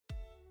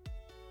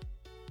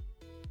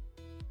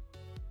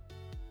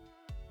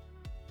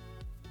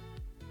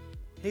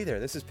Hey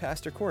there, this is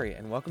Pastor Corey,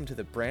 and welcome to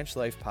the Branch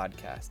Life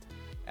Podcast.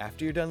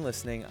 After you're done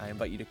listening, I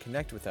invite you to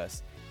connect with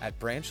us at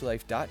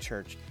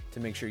branchlife.church to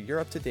make sure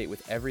you're up to date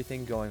with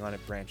everything going on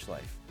at Branch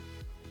Life.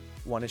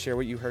 Want to share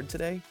what you heard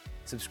today?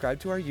 Subscribe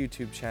to our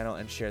YouTube channel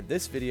and share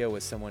this video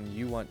with someone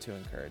you want to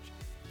encourage.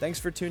 Thanks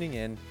for tuning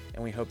in,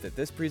 and we hope that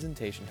this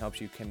presentation helps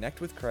you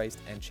connect with Christ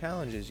and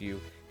challenges you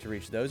to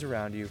reach those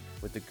around you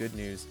with the good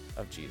news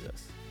of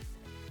Jesus.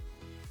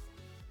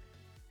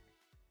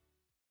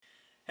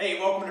 Hey,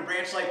 welcome to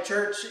Branch Life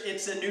Church.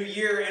 It's a new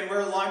year and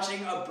we're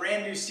launching a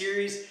brand new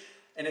series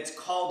and it's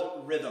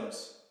called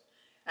Rhythms.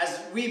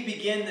 As we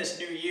begin this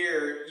new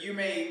year,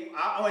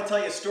 I want to tell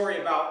you a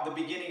story about the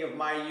beginning of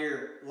my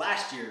year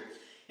last year.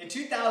 In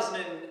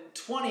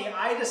 2020,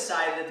 I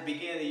decided at the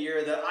beginning of the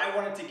year that I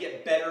wanted to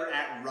get better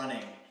at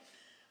running.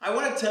 I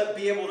wanted to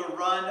be able to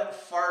run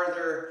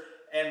farther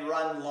and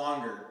run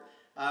longer.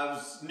 It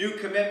was new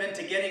commitment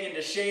to getting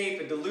into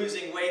shape and to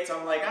losing weight, so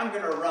I'm like, I'm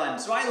going to run.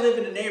 So I live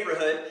in a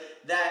neighborhood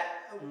that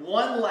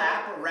one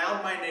lap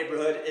around my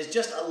neighborhood is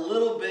just a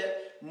little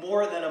bit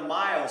more than a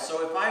mile.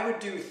 So if I would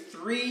do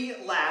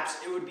 3 laps,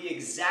 it would be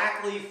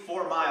exactly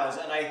 4 miles.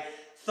 And I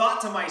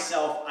thought to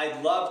myself,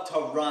 I'd love to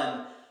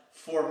run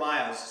 4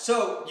 miles.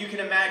 So you can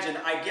imagine,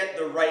 I get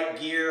the right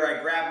gear,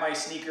 I grab my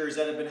sneakers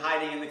that have been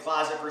hiding in the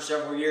closet for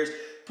several years,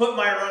 put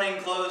my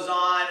running clothes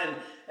on,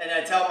 and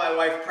I tell my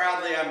wife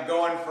proudly I'm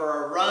going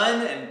for a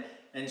run,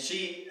 and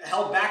she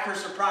held back her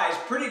surprise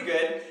pretty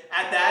good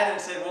at that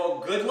and said,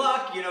 well, good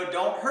luck,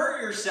 don't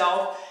hurt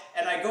yourself.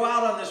 And I go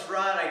out on this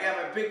run, I got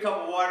my big cup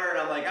of water, and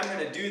I'm like, I'm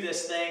going to do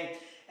this thing.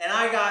 And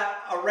I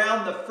got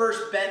around the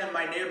first bend in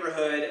my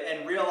neighborhood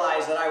and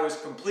realized that I was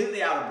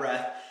completely out of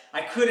breath.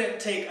 I couldn't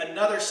take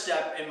another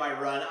step in my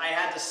run. I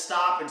had to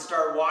stop and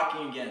start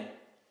walking again.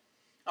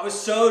 I was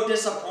so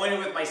disappointed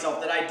with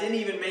myself that I didn't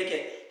even make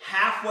it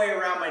halfway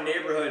around my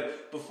neighborhood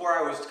before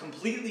I was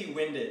completely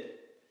winded.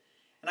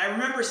 And I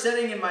remember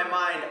setting in my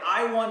mind,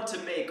 I want to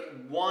make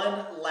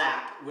 1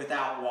 lap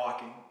without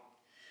walking.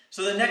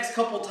 So the next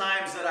couple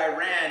times that I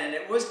ran, and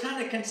it was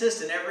kind of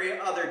consistent every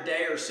other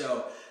day or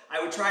so,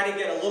 I would try to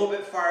get a little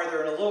bit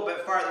farther and a little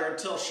bit farther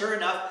until, sure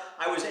enough,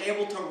 I was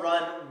able to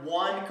run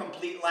 1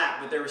 complete lap,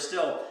 but there were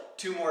still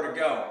 2 more to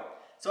go.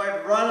 So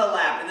I'd run a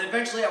lap, and then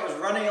eventually I was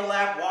running a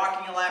lap,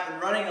 walking a lap,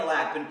 and running a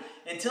lap, and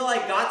until I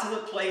got to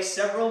the place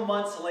several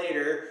months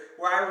later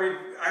where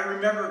I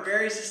remember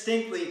very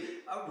distinctly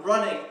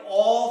running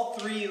all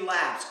 3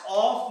 laps,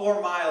 all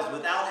 4 miles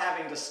without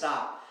having to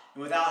stop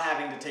and without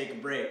having to take a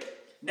break.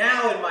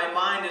 Now in my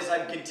mind, as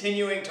I'm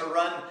continuing to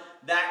run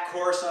that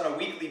course on a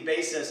weekly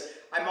basis,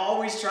 I'm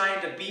always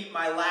trying to beat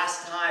my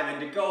last time and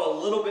to go a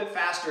little bit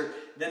faster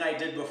than I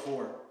did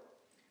before.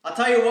 I'll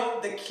tell you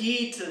what the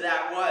key to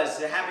that was,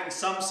 to having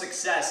some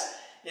success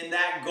in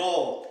that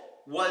goal,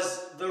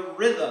 was the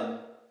rhythm,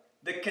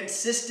 the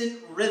consistent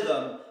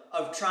rhythm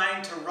of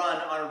trying to run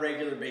on a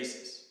regular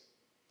basis.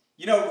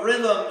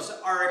 Rhythms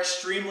are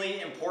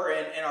extremely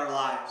important in our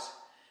lives.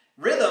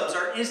 Rhythms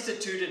are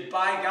instituted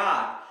by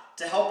God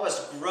to help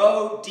us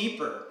grow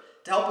deeper,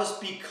 to help us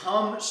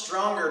become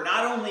stronger,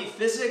 not only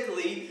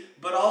physically,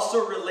 but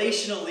also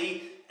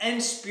relationally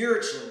and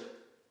spiritually.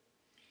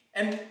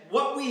 And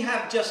what we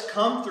have just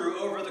come through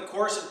over the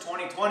course of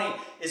 2020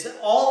 is that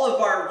all of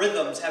our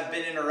rhythms have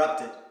been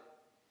interrupted.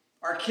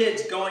 Our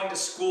kids going to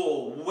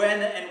school,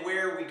 when and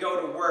where we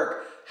go to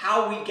work,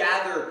 how we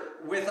gather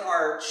with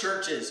our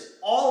churches,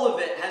 all of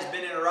it has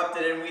been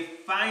interrupted and we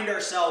find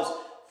ourselves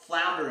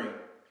floundering.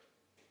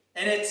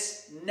 And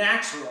it's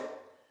natural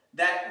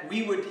that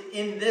we would,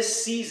 in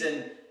this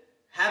season,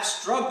 have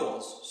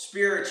struggles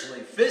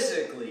spiritually,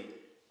 physically,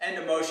 and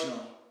emotionally.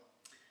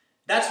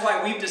 That's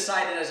why we've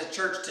decided as a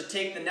church to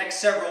take the next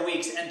several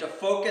weeks and to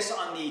focus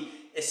on the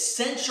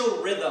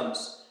essential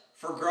rhythms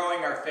for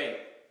growing our faith.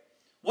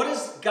 What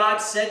has God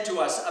said to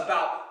us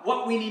about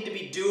what we need to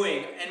be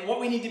doing and what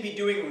we need to be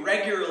doing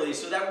regularly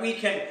so that we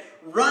can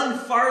run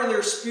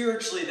farther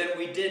spiritually than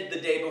we did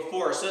the day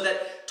before, so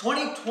that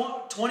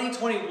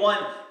 2021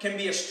 can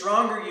be a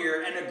stronger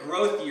year and a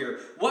growth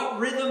year? What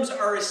rhythms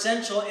are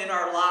essential in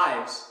our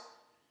lives?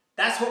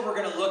 That's what we're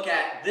going to look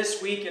at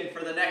this week and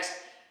for the next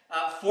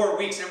 4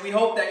 weeks, and we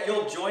hope that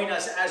you'll join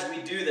us as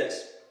we do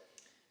this.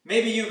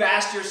 Maybe you've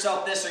asked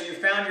yourself this, or you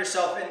found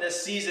yourself in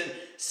this season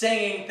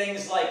saying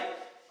things like,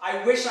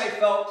 I wish I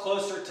felt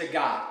closer to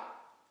God.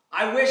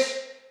 I wish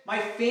my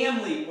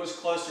family was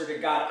closer to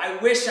God. I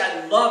wish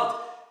I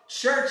loved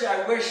church.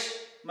 I wish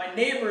my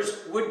neighbors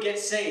would get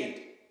saved.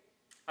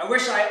 I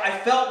wish I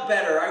felt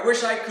better. I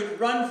wish I could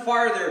run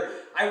farther.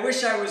 I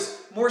wish I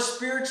was more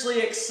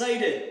spiritually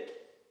excited.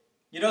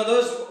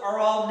 Those are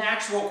all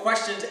natural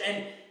questions,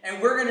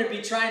 and we're going to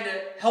be trying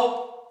to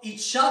help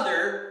each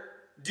other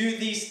do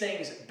these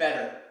things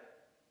better.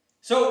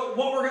 So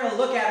what we're going to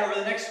look at over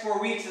the next 4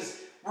 weeks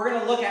is we're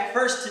going to look at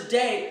first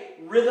today,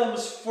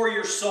 rhythms for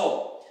your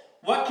soul.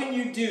 What can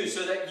you do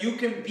so that you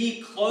can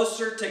be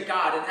closer to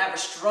God and have a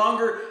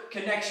stronger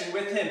connection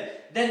with Him?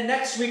 Then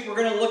next week, we're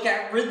going to look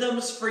at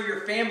rhythms for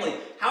your family.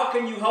 How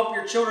can you help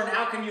your children?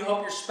 How can you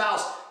help your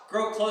spouse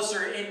grow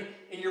closer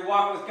in your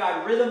walk with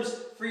God. Rhythms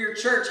for your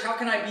church. How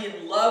can I be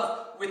in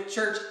love with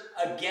church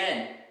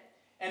again?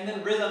 And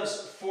then rhythms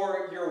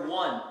for your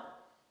one.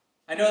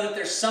 I know that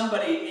there's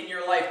somebody in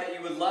your life that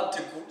you would love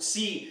to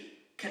see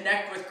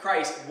connect with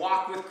Christ,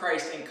 walk with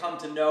Christ, and come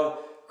to know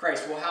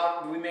Christ. Well,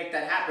 how do we make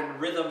that happen?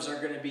 Rhythms are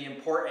going to be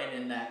important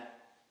in that.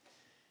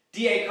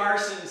 D.A.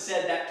 Carson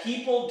said that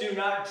people do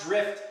not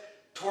drift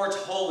towards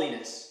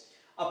holiness.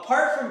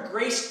 Apart from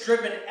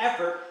grace-driven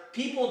effort,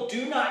 people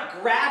do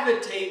not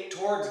gravitate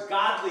towards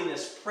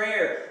godliness,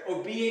 prayer,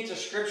 obedience to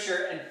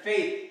Scripture, and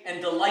faith,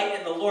 and delight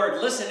in the Lord.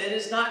 Listen, it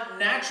is not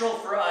natural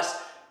for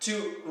us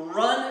to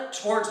run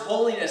towards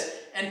holiness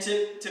and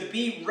to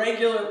be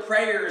regular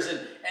prayers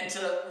and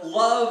to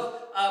love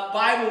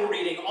Bible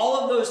reading. All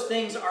of those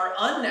things are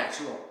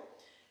unnatural.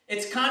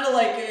 It's kind of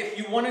like if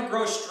you want to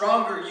grow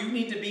stronger, you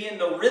need to be in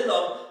the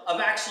rhythm of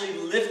actually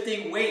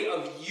lifting weight,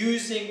 of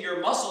using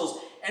your muscles.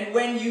 And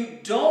when you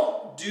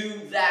don't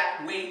do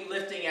that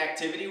weightlifting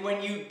activity,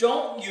 when you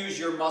don't use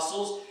your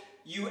muscles,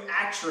 you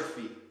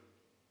atrophy.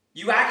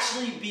 You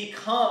actually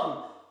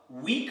become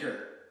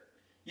weaker.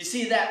 You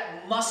see,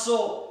 that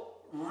muscle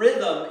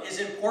rhythm is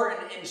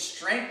important in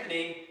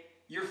strengthening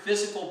your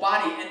physical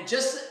body. And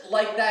just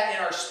like that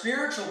in our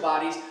spiritual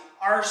bodies,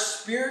 our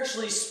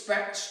spiritually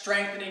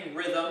strengthening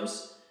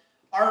rhythms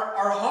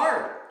are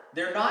hard.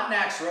 They're not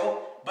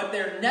natural, but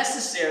they're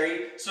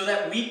necessary so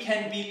that we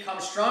can become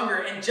stronger.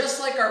 And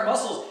just like our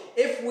muscles,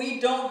 if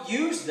we don't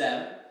use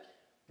them,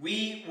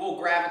 we will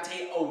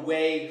gravitate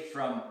away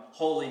from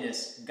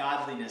holiness,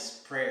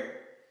 godliness, prayer.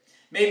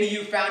 Maybe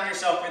you found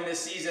yourself in this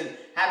season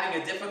having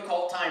a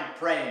difficult time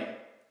praying.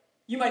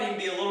 You might even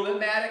be a little bit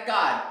mad at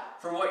God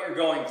for what you're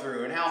going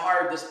through and how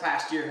hard this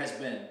past year has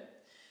been.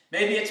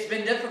 Maybe it's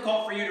been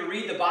difficult for you to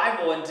read the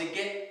Bible and to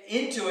get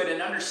into it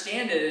and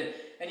understand it,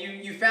 and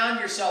you found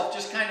yourself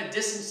just kind of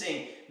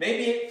distancing.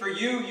 Maybe for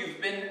you, you've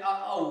been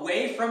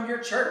away from your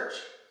church,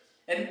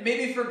 and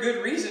maybe for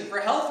good reason, for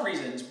health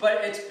reasons,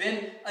 but it's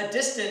been a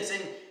distance,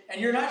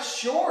 and you're not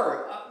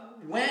sure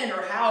when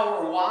or how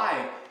or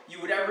why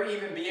you would ever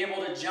even be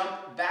able to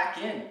jump back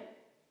in.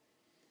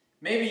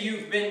 Maybe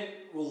you've been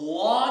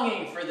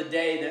longing for the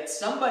day that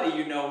somebody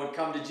you know would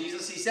come to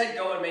Jesus. He said,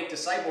 go and make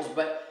disciples,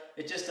 but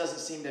it just doesn't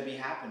seem to be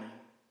happening.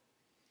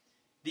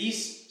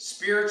 These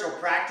spiritual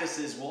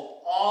practices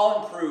will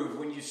all improve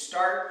when you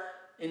start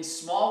in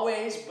small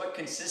ways, but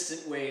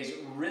consistent ways,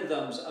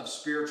 rhythms of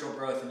spiritual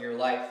growth in your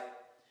life.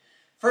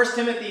 1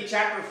 Timothy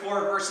chapter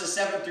 4, verses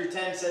 7 through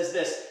 10 says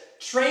this: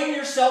 train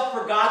yourself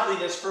for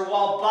godliness, for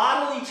while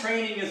bodily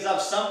training is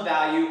of some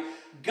value,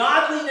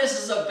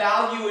 godliness is of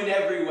value in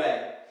every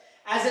way,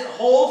 as it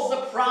holds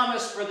the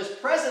promise for this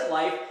present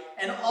life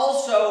and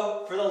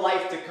also for the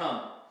life to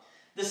come.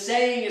 The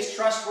saying is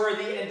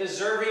trustworthy and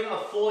deserving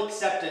of full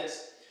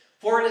acceptance.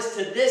 For it is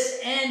to this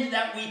end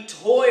that we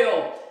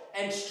toil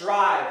and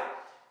strive,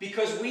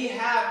 because we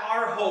have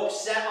our hope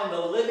set on the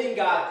living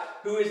God,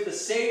 who is the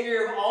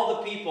Savior of all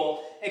the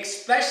people,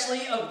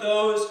 especially of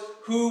those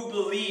who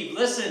believe.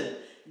 Listen,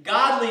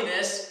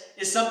 godliness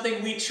is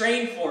something we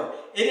train for.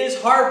 It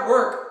is hard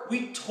work.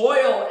 We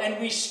toil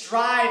and we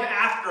strive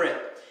after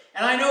it.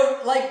 And I know,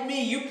 like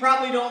me, you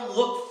probably don't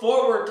look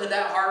forward to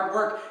that hard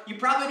work. You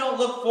probably don't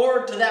look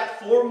forward to that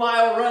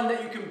 4-mile run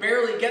that you can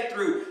barely get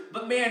through.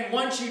 But man,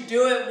 once you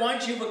do it,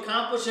 once you've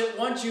accomplished it,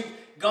 once you've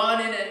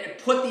gone in and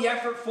put the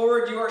effort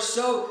forward, you are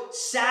so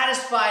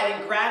satisfied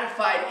and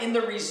gratified in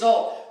the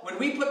result. When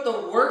we put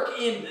the work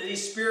into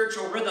these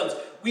spiritual rhythms,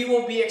 we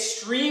will be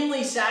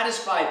extremely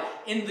satisfied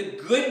in the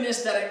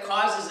goodness that it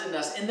causes in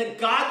us, in the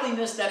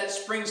godliness that it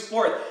springs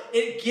forth.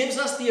 It gives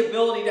us the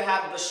ability to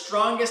have the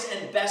strongest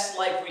and best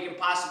life we can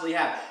possibly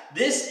have.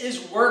 This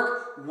is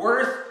work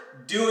worth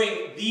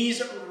doing.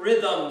 These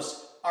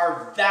rhythms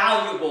are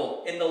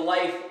valuable in the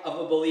life of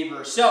a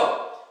believer.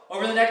 So,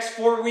 over the next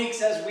 4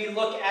 weeks, as we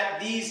look at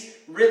these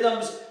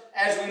rhythms,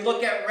 as we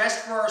look at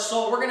rest for our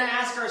soul, we're going to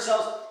ask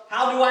ourselves,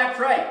 how do I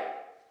pray?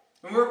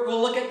 And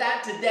we'll look at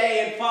that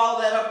today and follow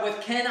that up with,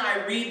 can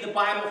I read the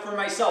Bible for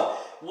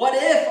myself? What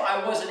if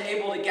I wasn't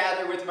able to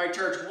gather with my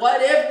church?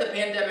 What if the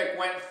pandemic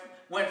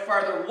went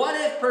farther? What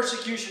if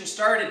persecution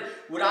started?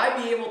 Would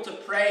I be able to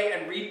pray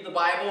and read the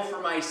Bible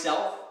for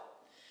myself?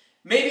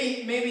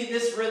 Maybe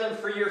this rhythm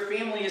for your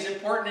family is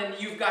important, and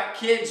you've got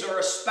kids or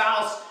a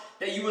spouse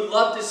that you would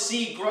love to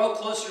see grow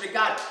closer to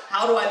God.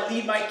 How do I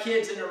lead my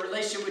kids in a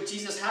relationship with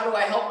Jesus? How do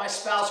I help my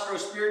spouse grow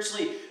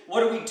spiritually?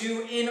 What do we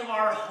do in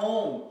our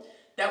home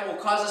that will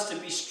cause us to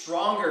be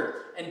stronger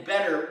and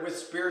better with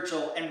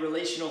spiritual and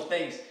relational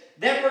things?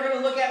 Then we're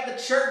going to look at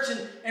the church,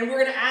 and we're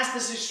going to ask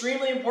this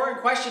extremely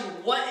important question: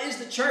 what is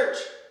the church?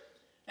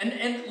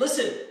 And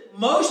listen,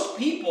 most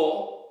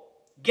people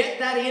get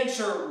that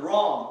answer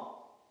wrong.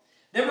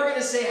 Then we're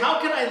going to say, how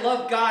can I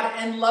love God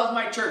and love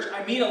my church?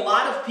 I meet a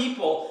lot of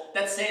people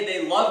that say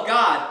they love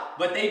God,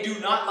 but they do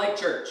not like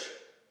church.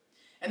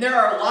 And there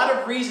are a lot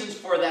of reasons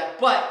for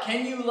that, but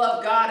can you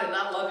love God and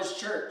not love His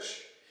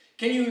church?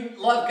 Can you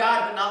love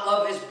God but not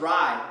love His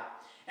bride?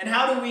 And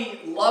how do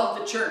we love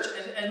the church?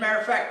 As a matter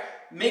of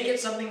fact, make it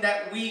something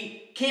that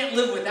we can't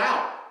live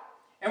without.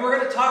 And we're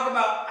going to talk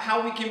about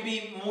how we can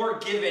be more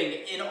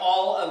giving in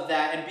all of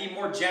that and be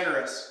more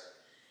generous.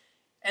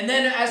 And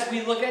then as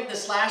we look at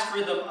this last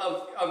rhythm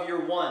of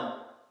your one,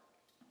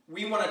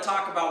 we want to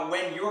talk about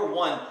when your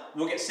one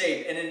will get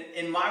saved. And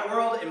in my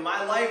world, in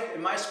my life,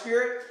 in my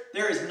spirit,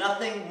 there is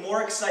nothing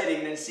more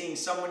exciting than seeing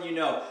someone you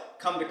know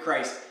come to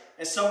Christ.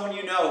 And someone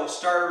you know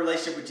start a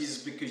relationship with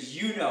Jesus because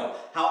you know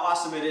how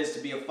awesome it is to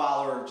be a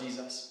follower of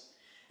Jesus.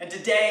 And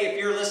today, if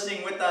you're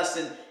listening with us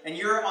and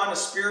you're on a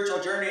spiritual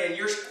journey and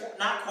you're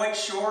not quite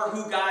sure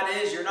who God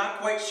is, you're not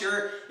quite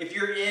sure if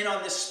you're in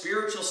on this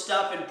spiritual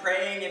stuff and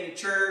praying in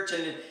church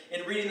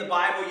and reading the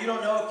Bible, you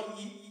don't know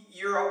if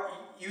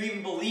you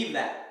even believe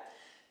that.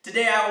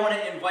 Today I want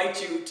to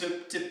invite you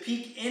to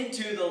peek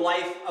into the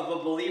life of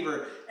a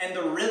believer and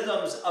the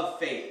rhythms of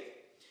faith.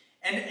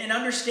 And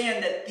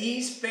understand that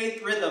these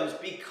faith rhythms,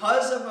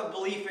 because of a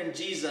belief in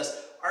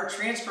Jesus, are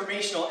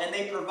transformational and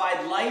they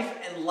provide life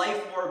and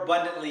life more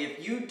abundantly.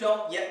 If you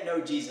don't yet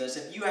know Jesus,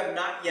 if you have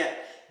not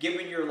yet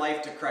given your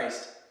life to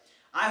Christ,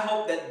 I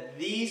hope that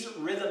these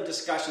rhythm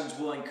discussions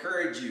will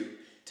encourage you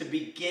to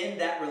begin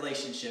that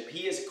relationship.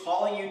 He is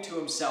calling you to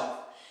himself,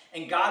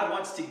 and God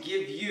wants to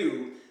give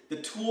you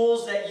the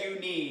tools that you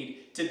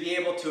need to be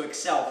able to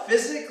excel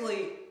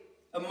physically,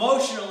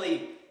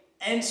 emotionally,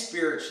 and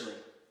spiritually.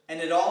 And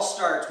it all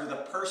starts with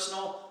a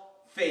personal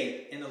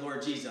faith in the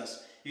Lord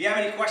Jesus. If you have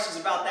any questions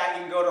about that,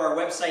 you can go to our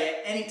website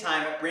at any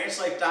time at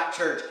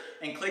branchlife.church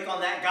and click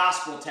on that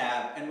gospel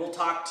tab, and we'll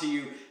talk to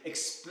you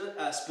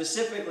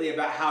specifically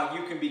about how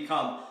you can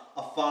become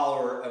a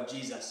follower of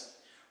Jesus.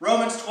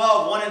 Romans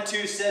 12, 1 and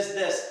 2 says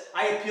this: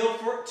 I appeal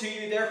to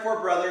you,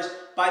 therefore, brothers,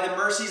 by the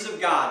mercies of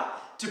God,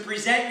 to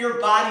present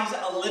your bodies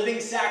a living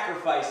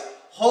sacrifice,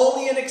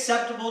 holy and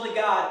acceptable to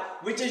God,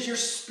 which is your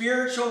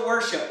spiritual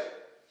worship.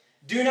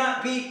 Do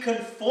not be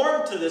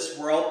conformed to this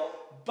world,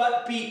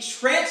 but be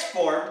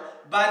transformed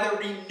by the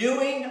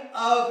renewing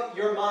of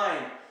your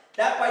mind,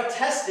 that by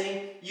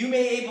testing you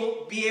may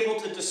be able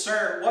to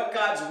discern what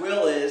God's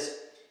will is,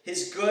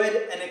 his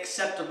good and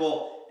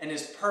acceptable and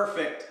his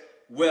perfect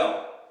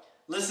will.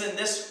 Listen,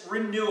 this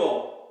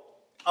renewal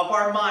of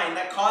our mind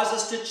that causes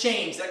us to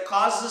change, that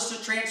causes us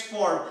to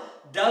transform,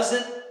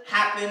 doesn't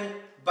happen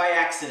by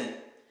accident.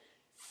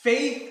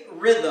 Faith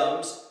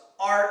rhythms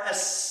are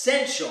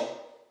essential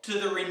to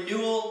the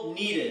renewal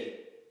needed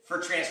for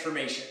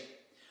transformation.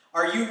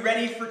 Are you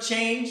ready for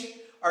change?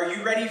 Are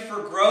you ready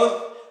for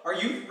growth? Are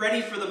you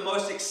ready for the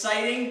most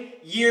exciting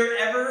year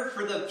ever?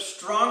 For the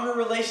stronger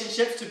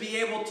relationships, to be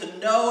able to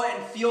know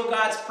and feel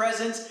God's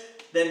presence?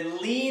 Then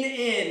lean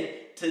in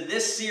to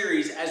this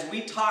series as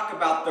we talk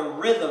about the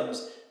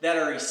rhythms that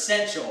are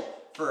essential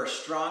for a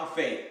strong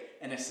faith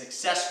and a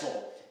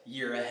successful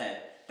year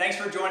ahead. Thanks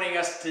for joining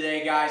us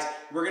today, guys.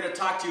 We're going to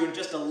talk to you in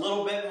just a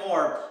little bit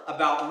more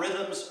about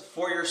rhythms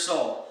for your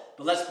soul.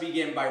 But let's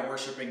begin by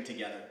worshiping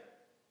together.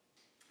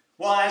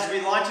 Well, as we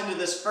launch into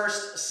this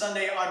first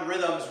Sunday on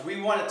rhythms, we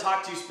want to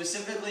talk to you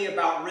specifically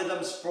about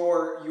rhythms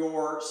for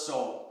your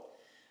soul.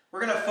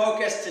 We're going to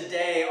focus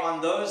today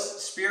on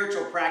those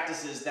spiritual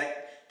practices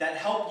that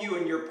help you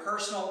in your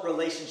personal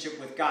relationship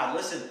with God.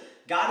 Listen,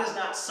 God is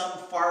not some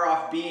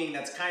far-off being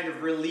that's kind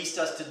of released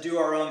us to do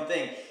our own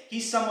thing.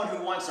 He's someone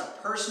who wants a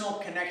personal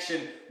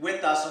connection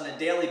with us on a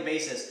daily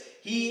basis.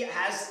 You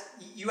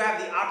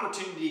have the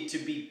opportunity to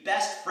be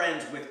best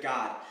friends with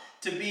God,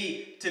 to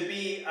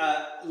be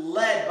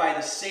led by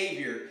the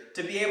Savior,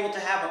 to be able to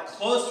have a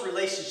close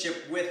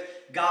relationship with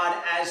God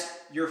as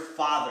your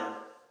Father.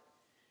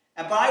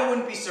 But I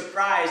wouldn't be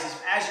surprised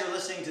if, as you're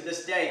listening to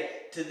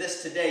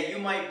this today, you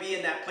might be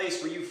in that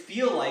place where you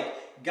feel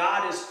like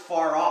God is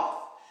far off,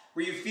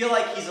 where you feel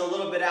like he's a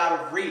little bit out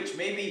of reach.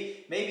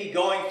 Maybe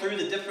going through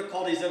the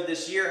difficulties of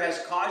this year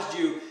has caused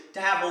you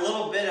to have a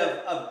little bit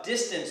of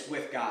distance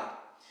with God.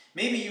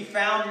 Maybe you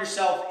found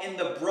yourself in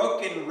the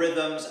broken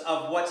rhythms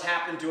of what's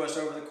happened to us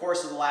over the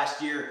course of the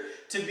last year,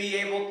 to be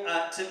able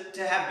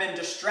to have been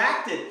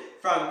distracted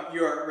from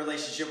your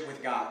relationship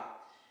with God.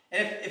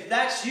 And if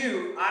that's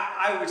you,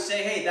 I would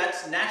say, hey,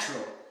 that's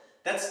natural.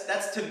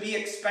 That's to be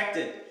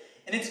expected.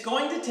 And it's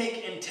going to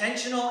take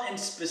intentional and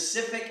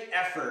specific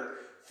effort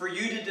for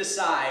you to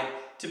decide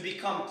to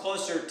become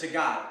closer to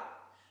God.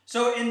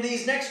 So in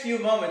these next few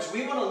moments,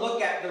 we want to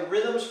look at the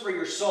rhythms for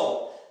your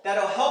soul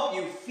that'll help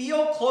you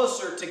feel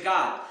closer to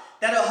God,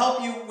 that'll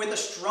help you with a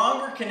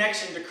stronger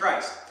connection to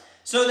Christ,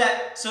 so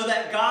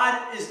that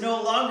God is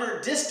no longer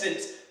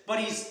distant, but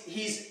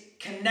he's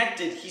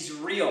connected, he's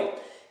real,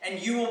 and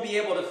you will be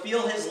able to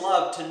feel his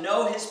love, to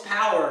know his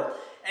power,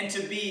 and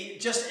to be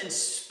just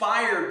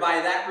inspired by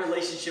that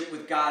relationship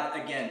with God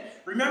again.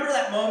 Remember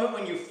that moment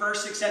when you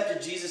first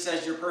accepted Jesus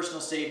as your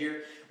personal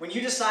Savior, when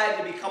you decided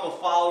to become a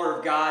follower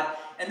of God,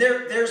 and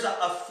there's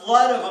a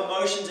flood of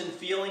emotions and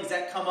feelings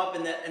that come up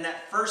in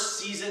that first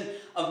season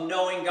of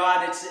knowing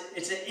God.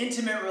 It's an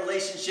intimate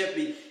relationship.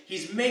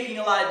 He's making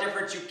a lot of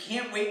difference. You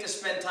can't wait to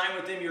spend time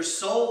with him. Your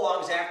soul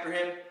longs after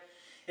him.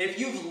 If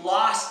you've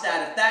lost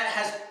that,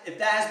 if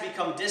that has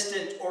become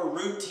distant or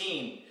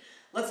routine,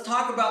 let's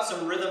talk about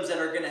some rhythms that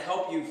are going to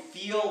help you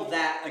feel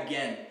that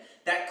again,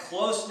 that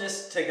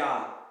closeness to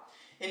God.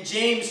 In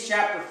James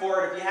chapter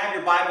 4, and if you have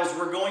your Bibles,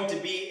 we're going to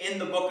be in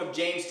the book of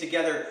James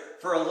together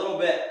for a little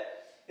bit.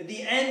 At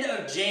the end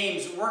of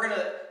James, we're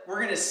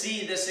gonna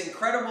see this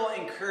incredible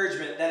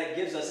encouragement that it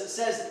gives us. It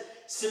says,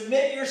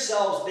 "Submit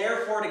yourselves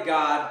therefore to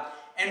God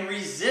and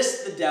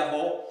resist the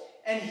devil,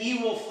 and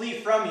he will flee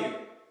from you."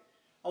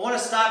 I want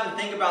to stop and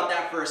think about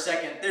that for a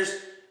second.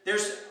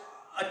 There's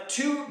a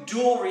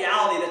dual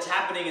reality that's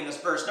happening in this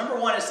verse. Number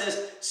one, it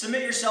says,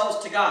 submit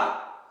yourselves to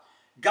God.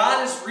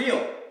 God is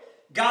real.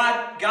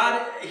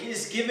 God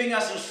is giving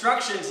us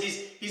instructions.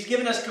 He's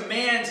given us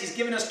commands. He's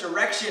given us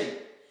direction.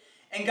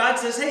 And God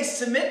says, hey,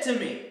 submit to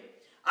me.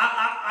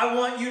 I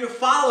want you to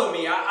follow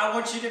me. I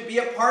want you to be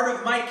a part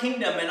of my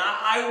kingdom, and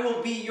I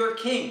will be your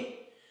king.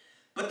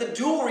 But the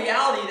dual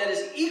reality that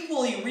is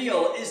equally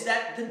real is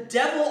that the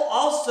devil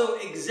also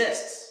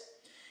exists.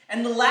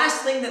 And the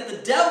last thing that the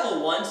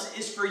devil wants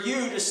is for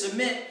you to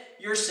submit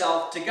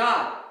yourself to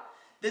God.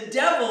 The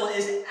devil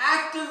is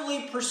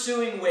actively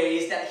pursuing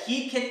ways that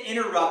he can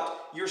interrupt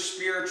your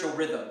spiritual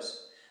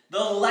rhythms.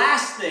 The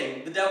last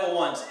thing the devil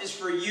wants is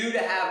for you to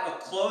have a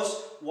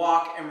close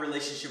walk and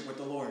relationship with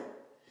the Lord.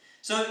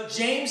 So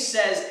James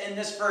says in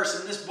this verse,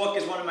 and this book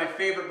is one of my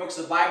favorite books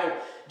of the Bible,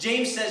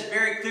 James says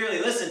very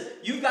clearly, listen,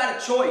 you've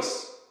got a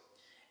choice.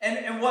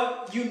 And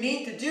what you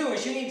need to do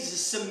is you need to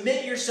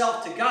submit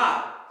yourself to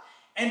God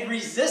and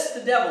resist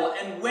the devil.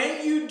 And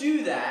when you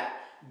do that,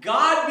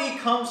 God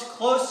becomes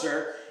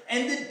closer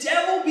and the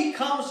devil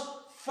becomes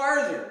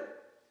farther.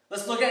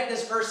 Let's look at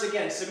this verse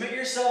again. Submit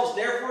yourselves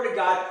therefore to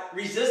God,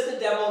 resist the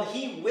devil, and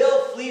he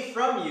will flee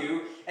from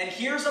you. And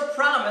here's a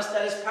promise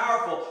that is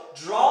powerful.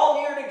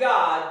 Draw near to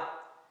God,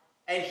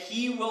 and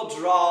he will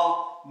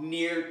draw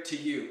near to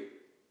you.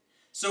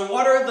 So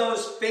what are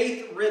those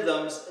faith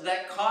rhythms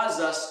that cause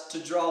us to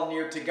draw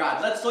near to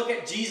God? Let's look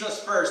at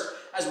Jesus first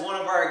as one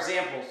of our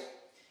examples.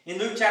 In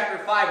Luke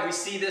chapter 5, we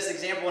see this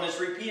example, and it's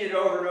repeated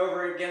over and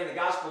over again in the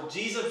gospel.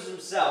 Jesus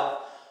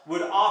himself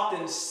would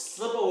often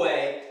slip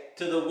away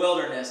to the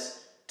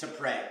wilderness to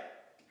pray.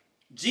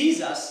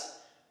 Jesus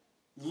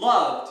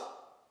loved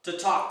to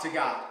talk to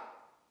God.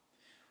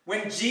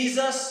 When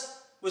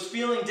Jesus was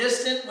feeling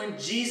distant, when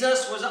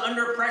Jesus was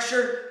under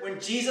pressure, when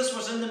Jesus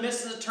was in the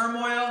midst of the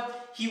turmoil,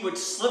 he would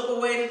slip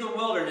away to the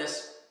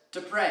wilderness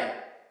to pray.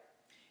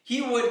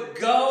 He would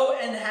go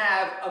and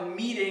have a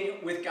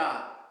meeting with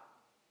God.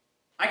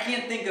 I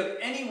can't think of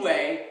any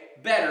way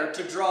better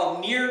to draw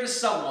near to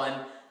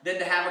someone than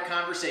to have a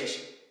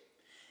conversation.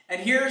 And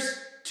here's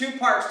two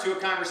parts to a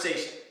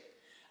conversation.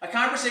 A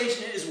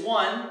conversation is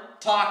one,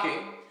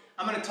 talking.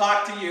 I'm going to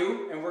talk to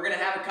you, and we're going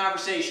to have a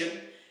conversation.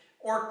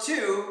 Or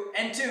two,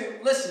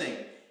 listening,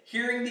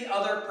 hearing the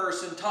other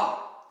person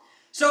talk.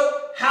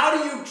 So how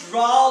do you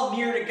draw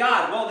near to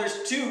God? Well,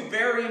 there's two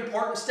very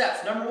important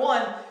steps. Number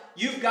one,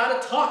 you've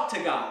got to talk to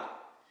God.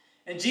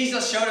 And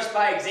Jesus showed us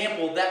by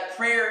example that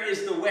prayer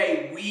is the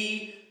way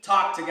we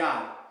talk to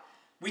God.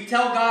 We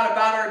tell God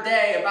about our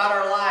day, about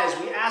our lives.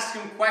 We ask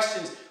him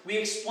questions. We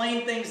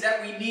explain things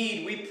that we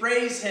need. We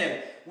praise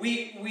him.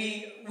 We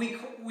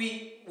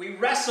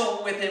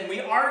wrestle with him. We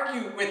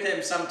argue with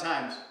him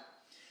sometimes.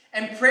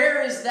 And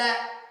prayer is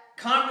that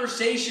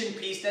conversation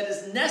piece that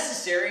is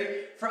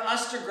necessary for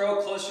us to grow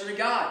closer to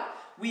God.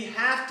 We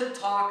have to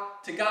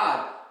talk to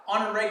God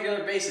on a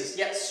regular basis.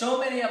 Yet so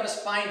many of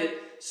us find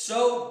it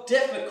so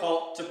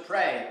difficult to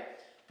pray.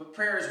 But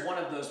prayer is one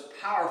of those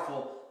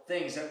powerful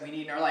things that we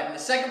need in our life. And the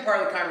second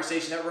part of the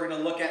conversation that we're going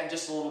to look at in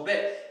just a little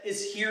bit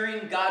is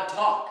hearing God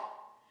talk.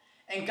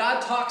 And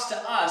God talks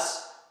to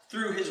us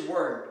through his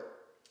word.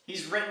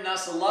 He's written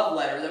us a love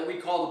letter that we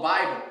call the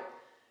Bible.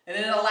 And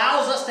it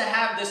allows us to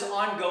have this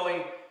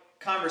ongoing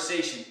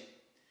conversation.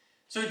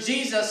 So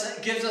Jesus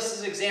gives us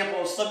this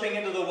example of slipping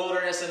into the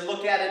wilderness, and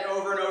look at it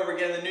over and over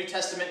again in the New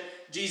Testament.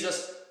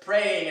 Jesus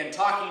praying and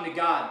talking to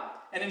God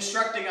and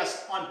instructing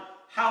us on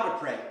how to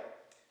pray.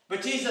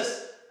 But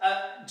Jesus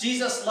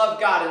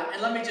loved God.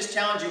 And let me just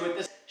challenge you with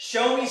this.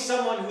 Show me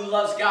someone who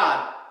loves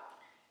God,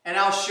 and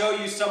I'll show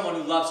you someone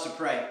who loves to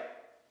pray.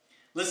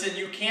 Listen,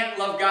 you can't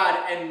love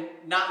God and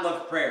not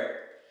love prayer.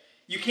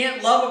 You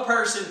can't love a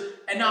person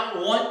and not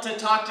want to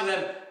talk to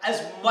them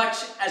as much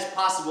as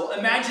possible.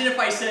 Imagine if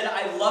I said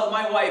I love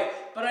my wife,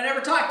 but I never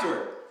talked to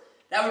her.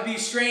 That would be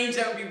strange,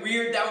 that would be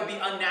weird, that would be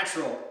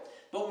unnatural.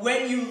 But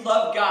when you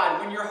love God,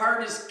 when your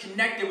heart is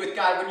connected with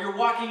God, when you're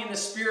walking in the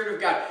Spirit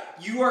of God,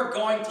 you are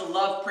going to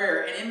love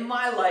prayer. And in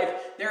my life,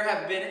 there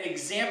have been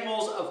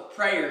examples of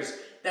prayers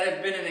that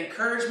have been an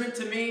encouragement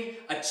to me,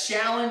 a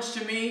challenge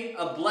to me,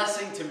 a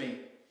blessing to me.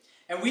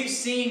 And we've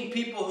seen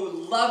people who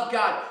love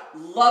God,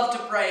 love to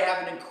pray,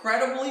 have an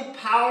incredibly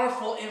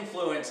powerful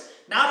influence,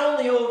 not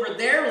only over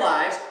their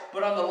lives,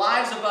 but on the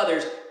lives of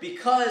others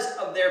because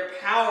of their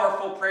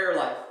powerful prayer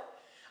life.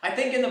 I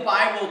think in the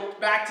Bible,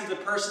 back to the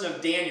person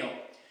of Daniel.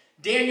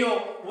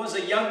 Daniel was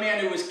a young man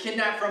who was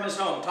kidnapped from his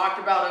home, talked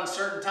about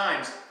uncertain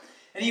times.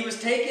 And he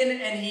was taken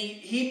and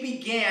he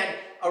began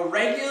a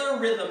regular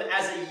rhythm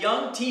as a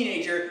young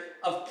teenager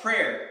of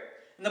prayer.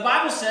 And the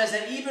Bible says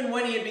that even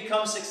when he had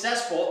become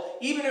successful,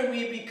 even when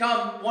he had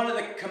become one of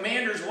the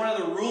commanders, one of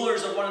the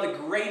rulers of one of the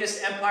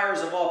greatest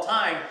empires of all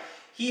time,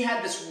 he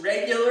had this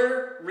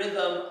regular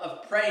rhythm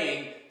of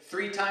praying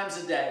 3 times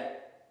a day.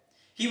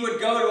 He would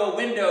go to a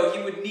window,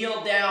 he would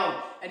kneel down,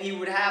 and he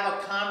would have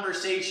a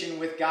conversation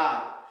with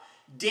God.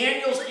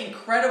 Daniel's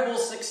incredible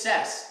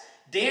success,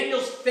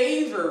 Daniel's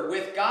favor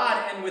with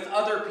God and with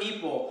other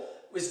people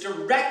was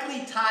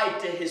directly tied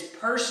to his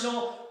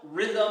personal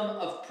rhythm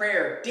of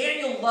prayer.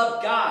 Daniel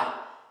loved God,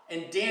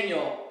 and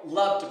Daniel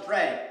loved to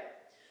pray.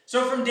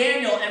 So from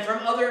Daniel and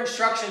from other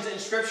instructions in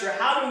Scripture,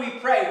 how do we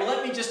pray? Well,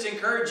 let me just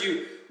encourage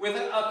you with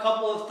a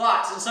couple of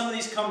thoughts, and some of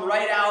these come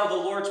right out of the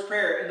Lord's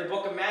Prayer in the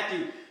book of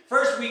Matthew.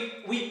 First,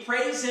 we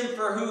praise him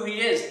for who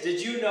he is.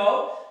 Did you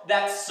know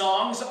that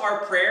songs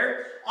are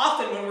prayer?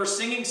 Often when we're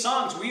singing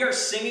songs, we are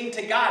singing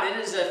to God. It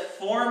is a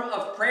form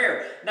of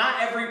prayer.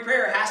 Not every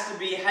prayer has to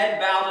be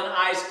head bowed and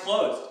eyes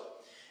closed.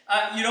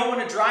 You don't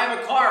want to drive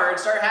a car and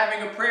start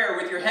having a prayer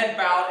with your head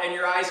bowed and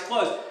your eyes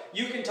closed.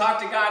 You can talk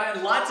to God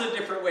in lots of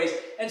different ways.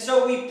 And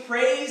so we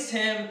praise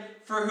him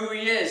for who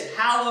he is.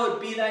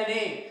 Hallowed be thy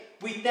name.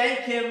 We thank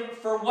him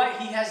for what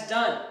he has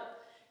done.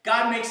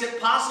 God makes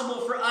it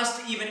possible for us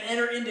to even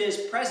enter into his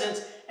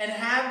presence and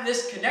have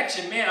this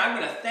connection. Man, I'm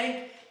going to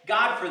thank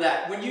God for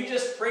that. When you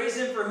just praise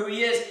him for who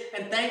he is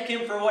and thank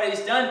him for what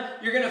he's done,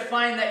 you're going to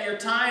find that your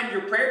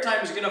prayer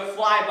time is going to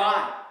fly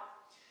by.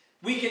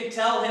 We can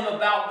tell him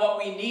about what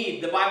we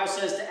need. The Bible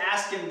says to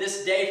ask him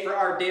this day for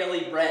our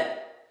daily bread.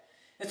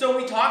 And so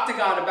we talk to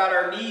God about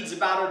our needs,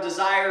 about our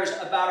desires,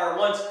 about our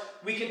wants.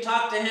 We can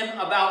talk to him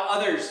about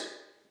others.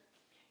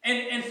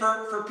 And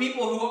for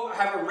people who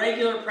have a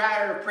regular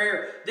pattern of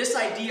prayer, this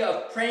idea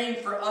of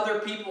praying for other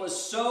people is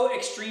so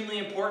extremely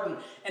important,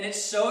 and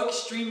it's so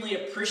extremely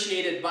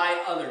appreciated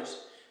by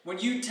others. When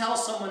you tell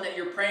someone that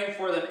you're praying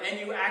for them and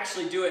you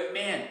actually do it,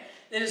 man,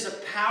 it is a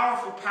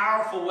powerful,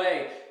 powerful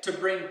way to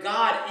bring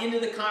God into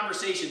the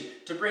conversation,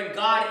 to bring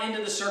God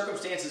into the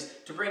circumstances,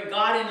 to bring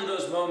God into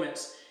those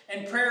moments.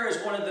 And prayer is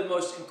one of the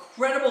most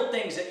incredible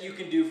things that you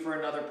can do for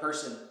another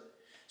person.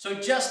 So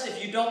just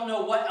if you don't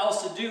know what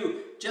else to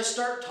do, just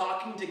start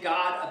talking to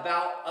God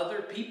about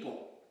other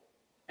people.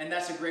 And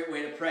that's a great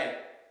way to pray.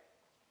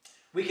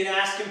 We can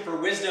ask him for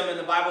wisdom, and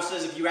the Bible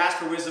says if you ask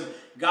for wisdom,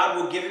 God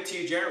will give it to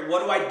you. Jared,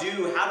 what do I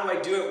do? How do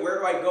I do it? Where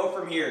do I go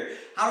from here?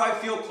 How do I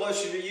feel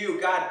closer to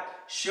you? God,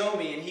 show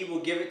me, and he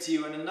will give it to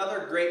you. And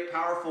another great,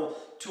 powerful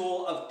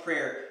tool of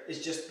prayer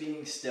is just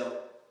being still.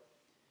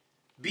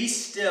 Be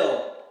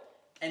still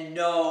and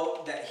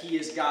know that he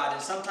is God.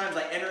 And sometimes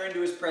I enter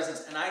into his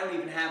presence and I don't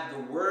even have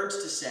the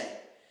words to say.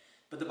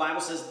 But the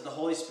Bible says that the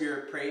Holy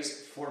Spirit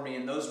prays for me.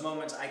 In those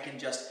moments, I can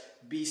just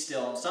be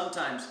still. And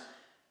sometimes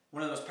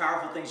one of the most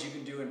powerful things you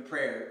can do in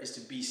prayer is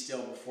to be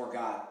still before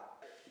God.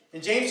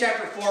 In James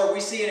chapter 4, we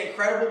see an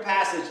incredible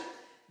passage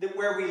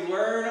where we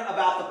learn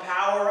about the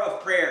power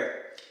of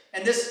prayer.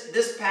 And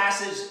this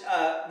passage,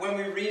 when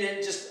we read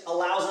it, just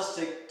allows us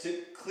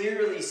to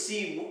clearly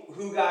see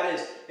who God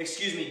is.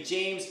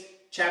 James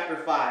chapter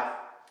 5.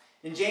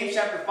 In James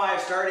chapter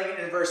 5, starting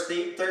in verse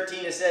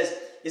 13, it says,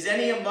 "Is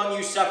any among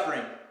you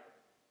suffering?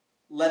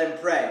 Let him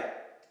pray.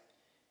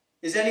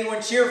 Is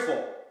anyone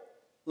cheerful?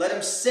 Let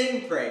him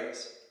sing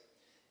praise.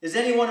 Is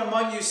anyone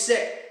among you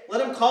sick?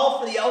 Let him call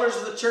for the elders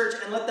of the church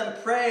and let them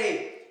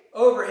pray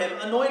over him.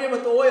 Anoint him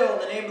with oil in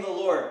the name of the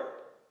Lord.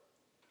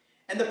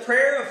 And the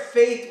prayer of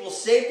faith will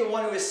save the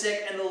one who is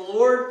sick, and the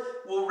Lord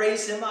will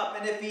raise him up.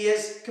 And if he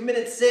has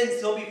committed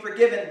sins, he'll be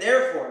forgiven.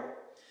 Therefore,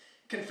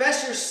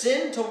 confess your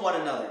sin to one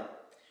another.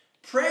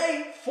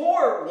 Pray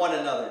for one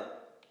another,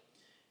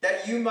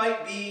 that you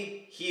might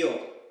be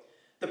healed.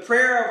 The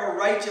prayer of a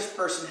righteous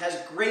person has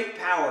great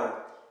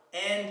power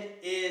and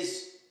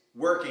is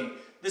working."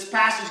 This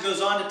passage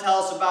goes on to tell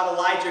us about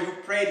Elijah,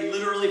 who prayed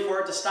literally for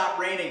it to stop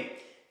raining,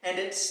 and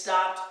it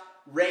stopped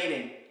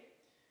raining.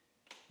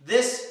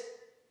 This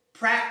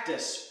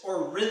practice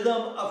or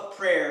rhythm of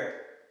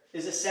prayer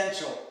is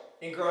essential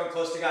in growing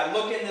close to God.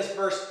 Look in this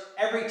verse,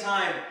 every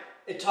time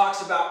it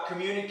talks about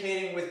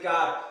communicating with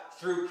God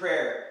through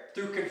prayer,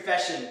 through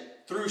confession,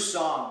 through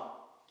song.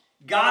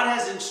 God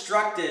has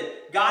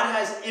instructed, God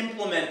has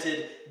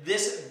implemented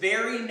this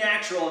very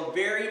natural and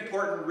very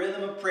important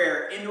rhythm of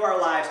prayer into our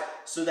lives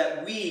so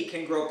that we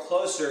can grow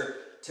closer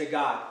to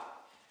God.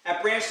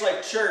 At Branch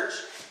Life Church,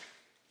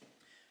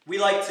 we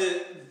like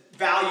to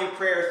value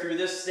prayer through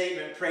this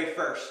statement, pray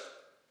first.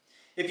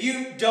 If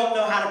you don't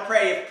know how to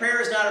pray, if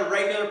prayer is not a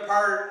regular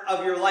part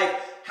of your life,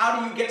 how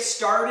do you get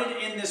started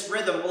in this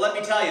rhythm? Well, let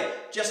me tell you,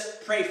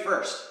 just pray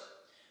first.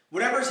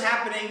 Whatever's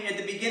happening at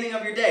the beginning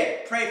of your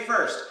day, pray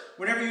first.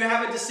 Whenever you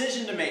have a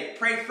decision to make,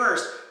 pray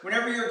first.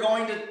 Whenever you're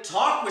going to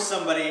talk with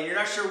somebody and you're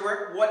not sure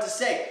what to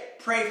say,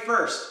 pray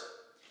first.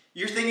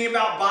 You're thinking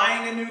about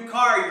buying a new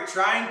car. You're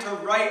trying to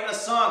write a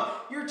song.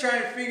 You're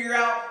trying to figure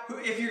out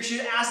if you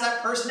should ask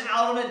that person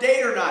out on a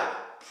date or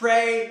not.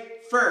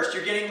 Pray first.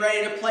 You're getting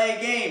ready to play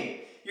a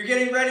game. You're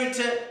getting ready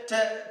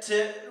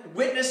to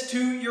witness to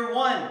your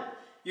one.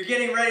 You're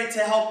getting ready to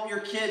help your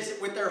kids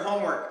with their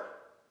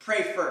homework.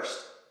 Pray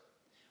first.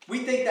 We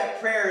think that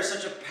prayer is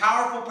such a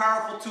powerful,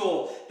 powerful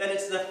tool that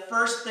it's the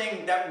first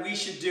thing that we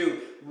should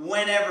do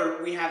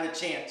whenever we have the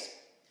chance.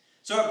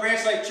 So at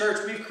Branch Life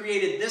Church, we've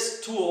created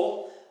this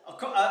tool,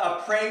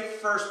 a Pray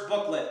First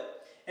booklet.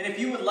 And if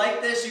you would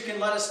like this, you can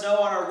let us know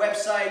on our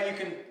website. You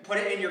can put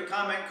it in your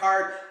comment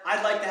card.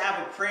 I'd like to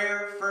have a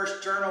Prayer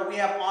First journal. We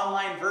have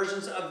online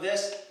versions of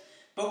this.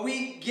 But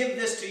we give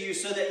this to you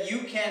so that you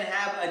can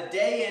have a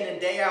day in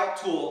and day out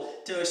tool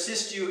to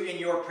assist you in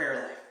your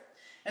prayer life.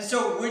 And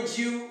so would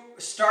you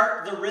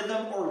start the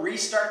rhythm or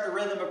restart the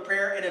rhythm of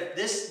prayer? And if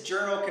this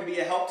journal can be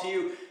a help to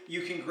you,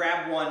 you can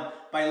grab one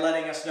by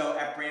letting us know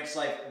at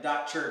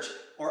branchlife.church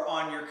or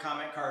on your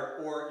comment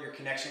card or your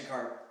connection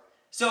card.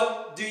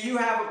 So, do you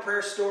have a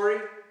prayer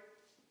story?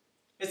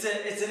 It's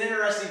an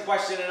interesting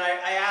question, and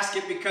I ask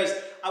it because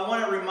I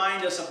want to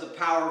remind us of the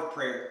power of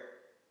prayer.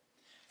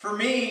 For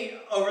me,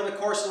 over the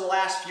course of the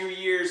last few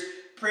years,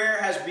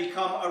 prayer has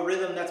become a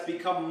rhythm that's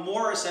become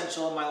more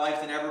essential in my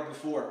life than ever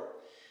before.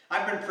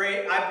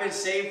 I've been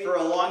saved for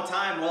a long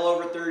time, well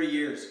over 30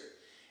 years.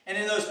 And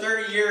in those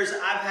 30 years,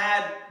 I've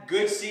had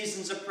good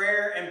seasons of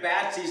prayer and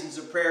bad seasons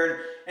of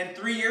prayer. And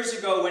 3 years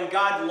ago, when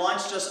God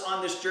launched us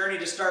on this journey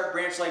to start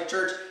Branch Life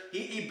Church,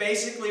 He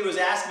basically was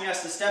asking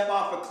us to step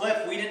off a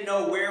cliff. We didn't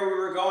know where we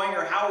were going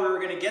or how we were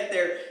going to get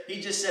there. He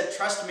just said,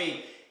 trust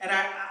me. And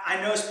I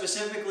know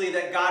specifically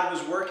that God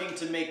was working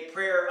to make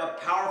prayer a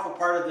powerful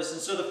part of this.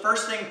 And so the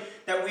first thing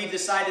that we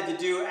decided to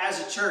do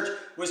as a church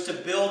was to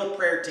build a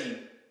prayer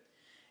team.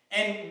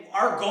 And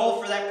our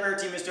goal for that prayer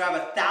team is to have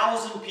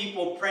 1,000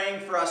 people praying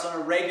for us on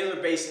a regular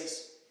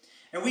basis.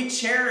 And we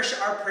cherish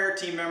our prayer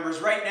team members.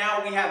 Right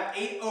now we have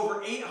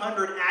over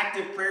 800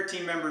 active prayer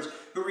team members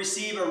who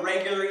receive a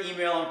regular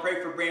email and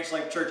pray for Branch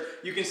Life Church.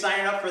 You can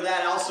sign up for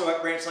that also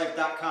at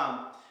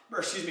branchlife.com,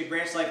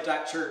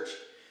 branchlife.church.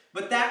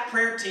 But that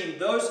prayer team,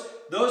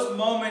 those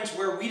moments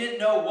where we didn't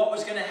know what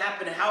was going to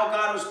happen, how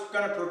God was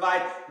going to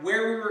provide,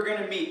 where we were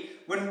going to meet,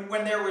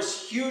 when there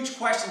was huge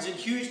questions and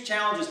huge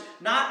challenges,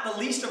 not the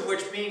least of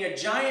which being a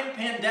giant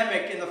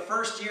pandemic in the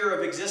first year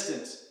of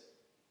existence.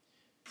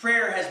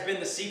 Prayer has been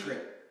the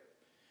secret.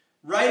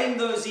 Writing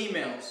those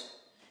emails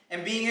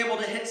and being able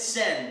to hit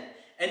send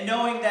and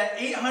knowing that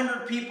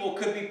 800 people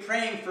could be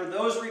praying for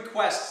those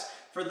requests,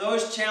 for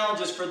those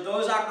challenges, for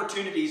those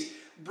opportunities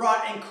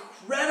brought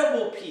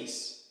incredible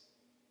peace.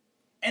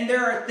 And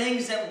there are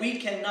things that we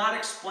cannot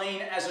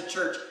explain as a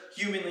church,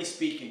 humanly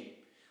speaking.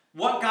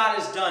 What God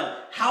has done,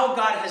 how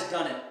God has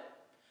done it.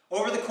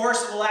 Over the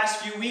course of the last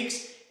few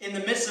weeks, in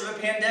the midst of a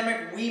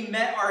pandemic, we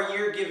met our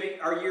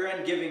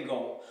year-end giving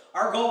goal.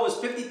 Our goal was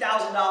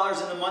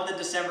 $50,000 in the month of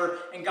December,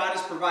 and God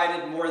has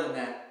provided more than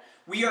that.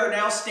 We are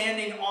now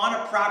standing on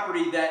a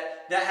property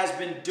that has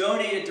been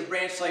donated to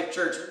Branch Life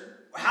Church.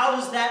 How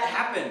does that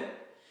happen?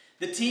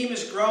 The team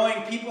is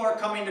growing. People are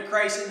coming to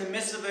Christ in the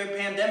midst of a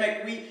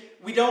pandemic.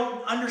 We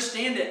don't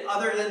understand it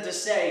other than to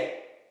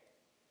say,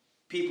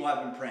 people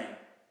have been praying.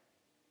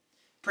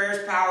 Prayer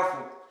is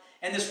powerful.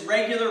 And this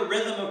regular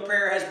rhythm of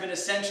prayer has been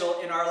essential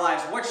in our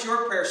lives. What's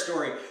your prayer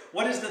story?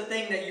 What is the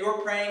thing that you're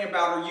praying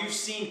about or you've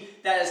seen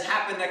that has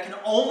happened that can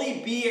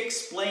only be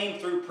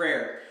explained through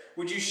prayer?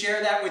 Would you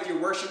share that with your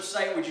worship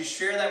site? Would you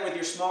share that with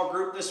your small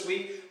group this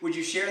week? Would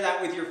you share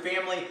that with your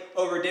family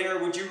over dinner?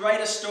 Would you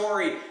write a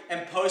story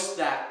and post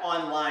that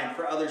online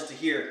for others to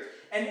hear?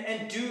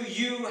 And do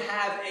you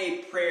have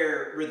a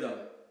prayer rhythm?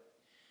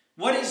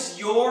 What is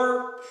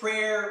your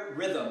prayer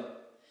rhythm?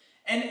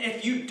 And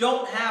if you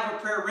don't have a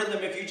prayer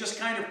rhythm, if you just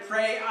kind of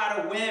pray out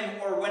of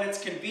whim or when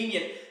it's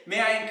convenient,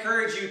 may I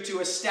encourage you to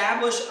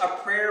establish a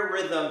prayer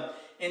rhythm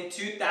in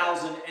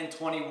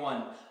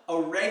 2021. A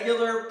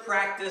regular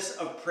practice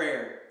of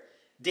prayer.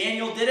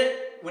 Daniel did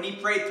it when he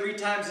prayed 3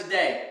 times a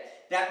day.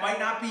 That might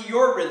not be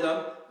your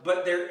rhythm,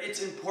 but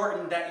it's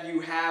important that you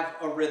have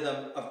a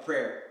rhythm of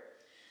prayer.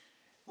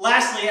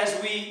 Lastly, as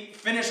we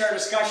finish our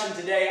discussion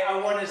today, I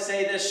want to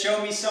say this.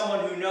 Show me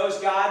someone who knows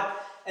God,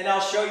 and I'll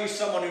show you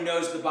someone who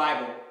knows the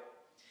Bible.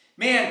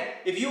 Man,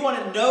 if you want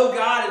to know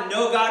God and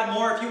know God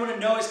more, if you want to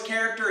know His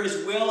character,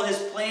 His will, His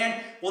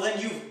plan, well then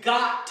you've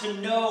got to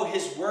know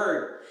His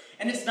Word.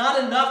 And it's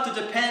not enough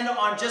to depend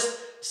on just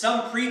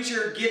some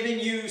preacher giving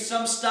you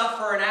some stuff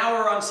for an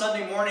hour on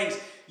Sunday mornings.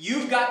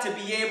 You've got to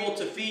be able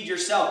to feed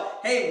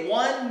yourself. Hey,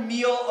 1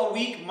 meal a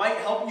week might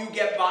help you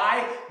get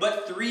by,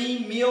 but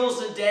 3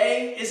 meals a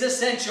day is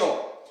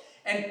essential.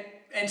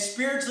 And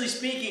spiritually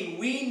speaking,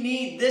 we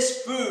need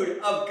this food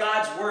of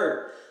God's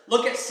Word.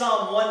 Look at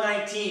Psalm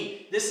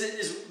 119. This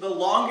is the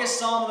longest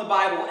psalm in the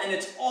Bible, and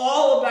it's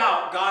all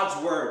about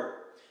God's Word.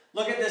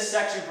 Look at this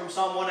section from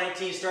Psalm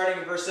 119, starting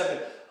in verse 7.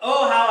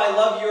 Oh, how I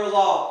love your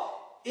law.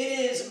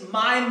 It is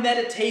my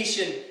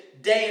meditation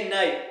day and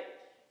night.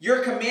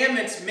 Your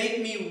commandments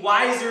make me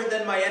wiser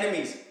than my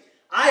enemies.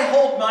 I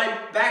hold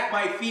back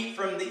my feet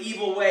from the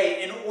evil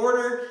way in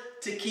order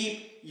to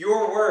keep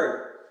your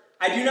word.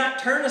 I do not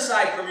turn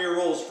aside from your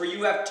rules, for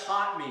you have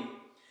taught me.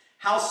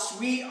 How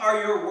sweet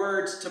are your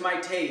words to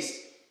my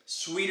taste,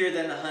 sweeter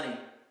than the honey.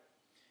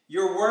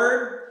 Your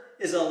word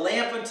is a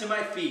lamp unto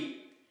my feet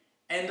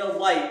and a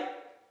light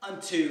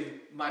unto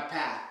my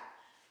path.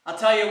 I'll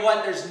tell you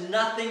what, there's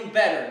nothing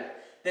better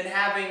than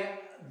having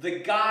the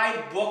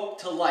guidebook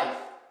to life.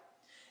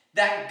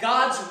 That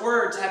God's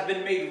words have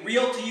been made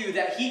real to you,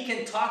 that He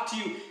can talk to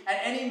you at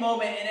any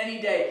moment in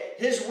any day.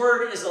 His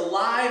word is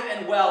alive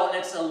and well, and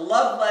it's a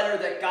love letter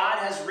that God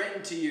has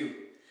written to you.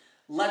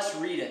 Let's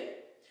read it.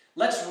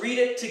 Let's read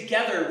it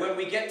together when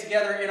we get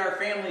together in our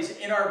families,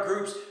 in our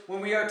groups, when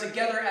we are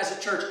together as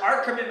a church.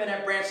 Our commitment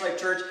at Branch Life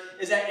Church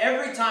is that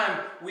every time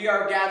we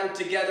are gathered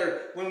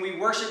together, when we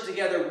worship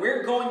together,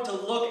 we're going to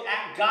look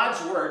at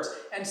God's words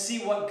and see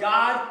what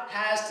God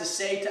has to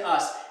say to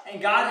us. And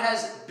God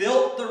has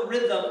built the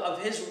rhythm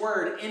of His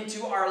word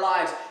into our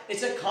lives.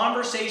 It's a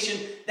conversation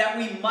that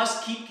we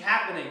must keep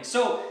happening.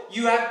 So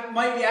you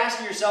might be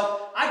asking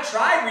yourself, I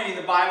tried reading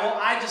the Bible.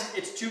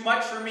 It's too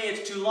much for me.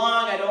 It's too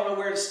long. I don't know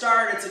where to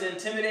start. It's an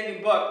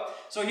intimidating book.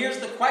 So here's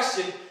the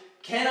question.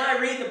 Can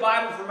I read the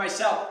Bible for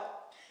myself?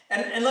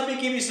 And let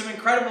me give you some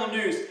incredible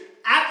news.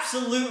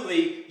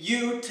 Absolutely,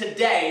 you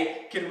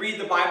today can read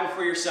the Bible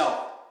for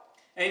yourself.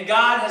 And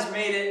God has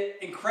made it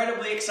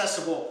incredibly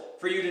accessible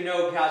for you to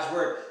know God's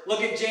word.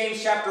 Look at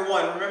James chapter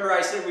 1. Remember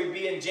I said we'd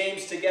be in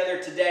James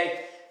together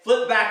today.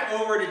 Flip back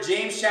over to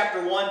James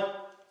chapter 1.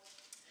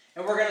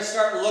 And we're going to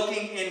start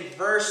looking in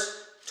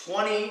verse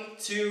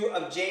 22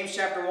 of James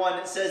chapter 1.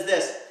 It says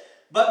this,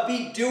 "But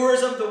be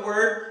doers of the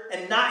word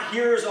and not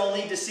hearers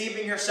only,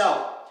 deceiving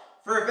yourself.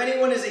 For if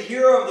anyone is a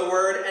hearer of the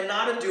word and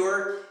not a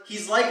doer,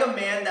 he's like a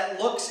man that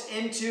looks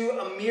into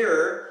a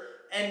mirror,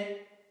 and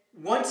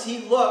once he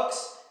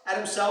looks at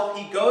himself,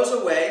 he goes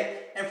away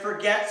and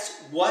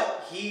forgets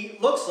what he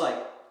looks like.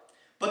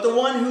 But the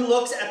one who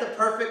looks at the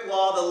perfect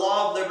law, the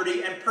law of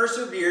liberty, and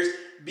perseveres,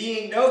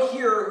 being no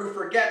hearer who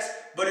forgets,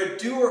 but a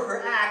doer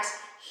who acts,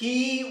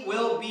 he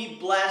will be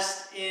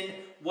blessed in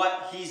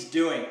what he's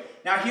doing."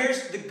 Now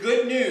here's the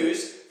good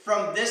news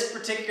from this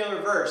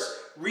particular verse.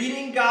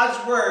 Reading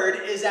God's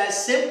word is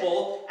as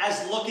simple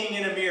as looking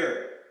in a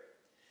mirror.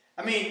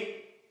 I mean,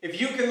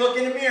 if you can look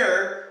in a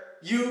mirror,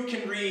 you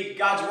can read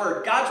God's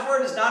word. God's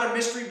word is not a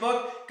mystery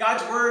book.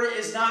 God's word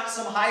is not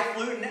some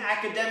highfalutin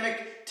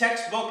academic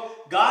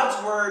textbook.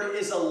 God's word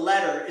is a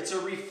letter. It's a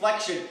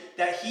reflection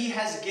that He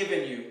has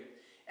given you.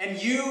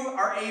 And you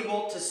are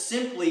able to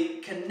simply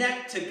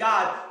connect to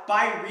God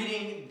by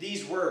reading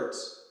these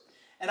words.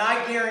 And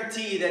I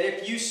guarantee that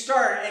if you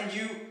start and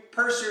you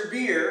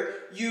persevere,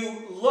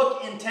 you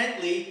look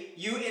intently,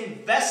 you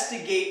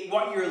investigate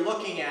what you're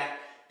looking at,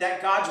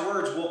 that God's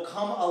words will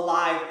come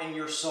alive in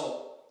your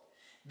soul.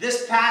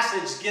 This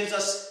passage gives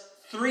us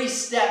 3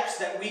 steps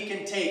that we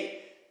can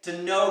take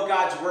to know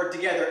God's word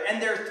together.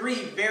 And there are 3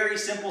 very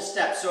simple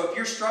steps. So if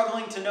you're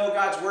struggling to know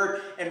God's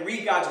word and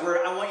read God's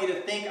word, I want you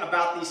to think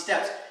about these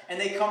steps. And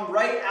they come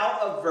right out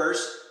of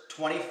verse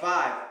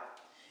 25.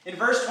 In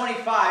verse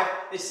 25,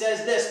 it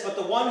says this, "But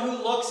the one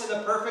who looks in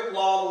the perfect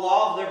law, the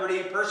law of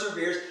liberty, and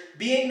perseveres,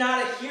 being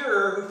not a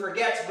hearer who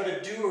forgets, but a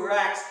doer who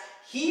acts,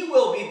 he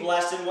will be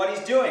blessed in what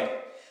he's doing."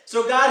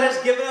 So God has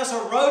given us a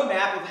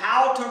roadmap of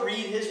how to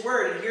read His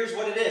word, and here's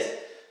what it is.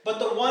 But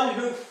the one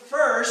who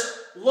first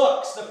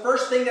looks, the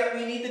first thing that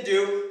we need to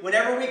do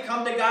whenever we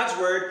come to God's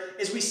word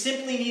is we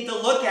simply need to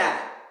look at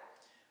it.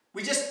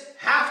 We just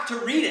have to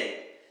read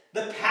it.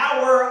 The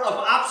power of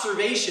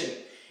observation.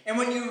 And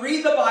when you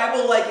read the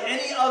Bible like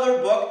any other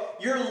book,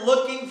 you're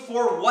looking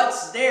for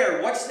what's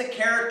there. What's the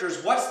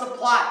characters? What's the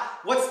plot?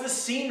 What's the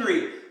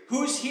scenery?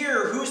 Who's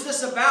here? Who's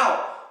this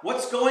about?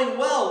 What's going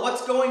well?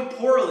 What's going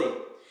poorly?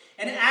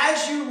 And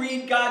as you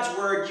read God's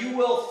word, you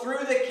will,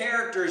 through the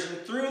characters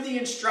and through the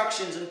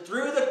instructions and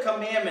through the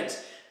commandments,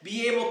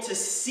 be able to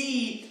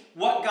see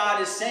what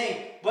God is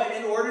saying. But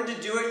in order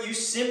to do it, you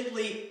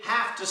simply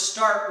have to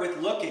start with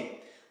looking.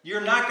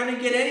 You're not going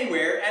to get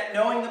anywhere at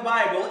knowing the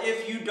Bible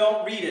if you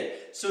don't read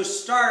it. So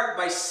start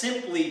by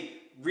simply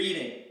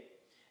reading.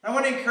 I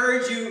want to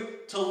encourage you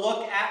to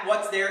look at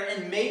what's there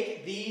and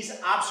make these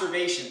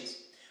observations.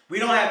 We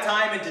don't have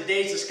time in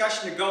today's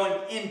discussion to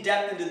go in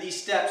depth into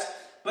these steps,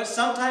 but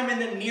sometime in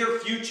the near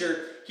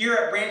future, here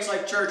at Branch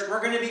Life Church, we're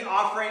going to be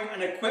offering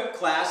an equip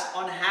class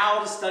on how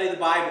to study the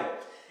Bible.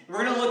 And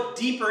we're going to look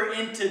deeper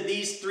into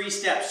these 3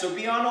 steps. So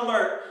be on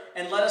alert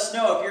and let us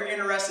know if you're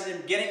interested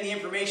in getting the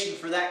information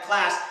for that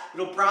class.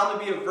 It'll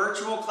probably be a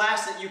virtual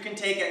class that you can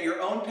take at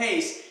your own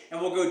pace, and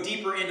we'll go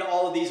deeper into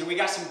all of these. And we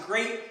got some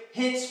great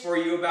hints for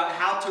you about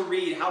how to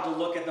read, how to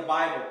look at the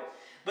Bible.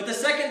 But the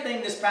second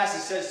thing this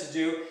passage says to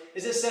do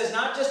is it says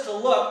not just to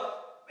look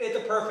at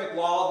the perfect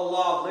law, the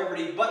law of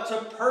liberty, but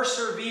to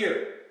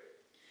persevere.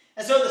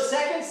 And so the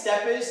second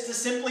step is to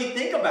simply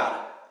think about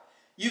it.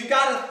 You've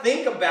got to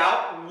think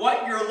about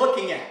what you're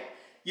looking at.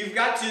 You've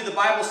got to, the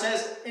Bible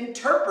says,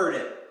 interpret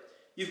it.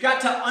 You've got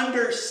to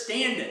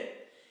understand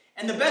it.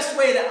 And the best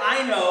way that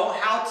I know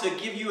how to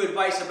give you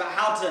advice about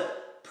how to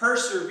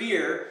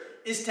persevere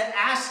is to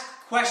ask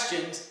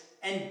questions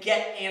and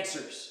get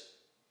answers.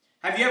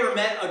 Have you ever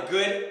met a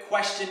good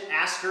question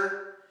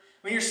asker?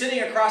 When you're sitting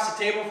across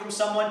the table from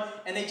someone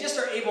and they just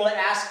are able to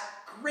ask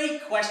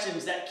great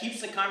questions that keeps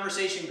the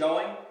conversation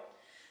going,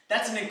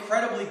 that's an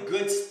incredibly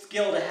good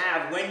skill to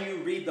have when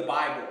you read the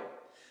Bible.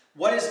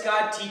 What is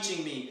God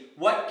teaching me?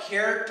 What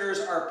characters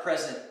are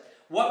present?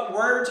 What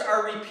words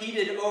are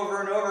repeated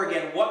over and over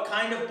again? What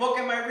kind of book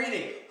am I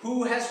reading?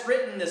 Who has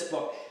written this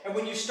book? And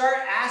when you start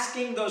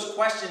asking those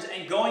questions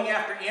and going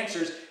after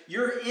answers,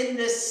 you're in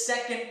this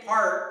second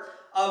part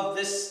of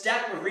this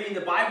step of reading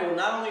the Bible.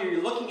 Not only are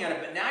you looking at it,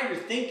 but now you're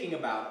thinking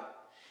about it.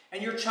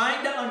 And you're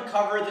trying to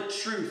uncover the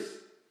truth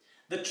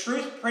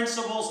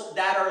principles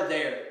that are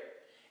there.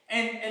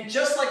 And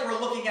just like we're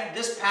looking at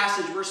this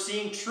passage, we're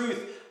seeing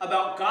truth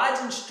about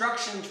God's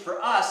instructions for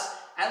us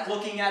at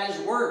looking at His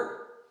Word.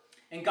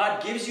 And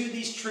God gives you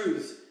these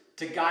truths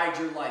to guide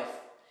your life.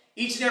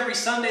 Each and every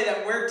Sunday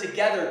that we're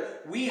together,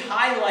 we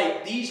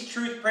highlight these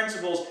truth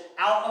principles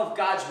out of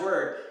God's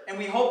Word. And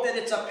we hope that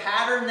it's a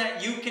pattern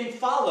that you can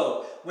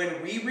follow.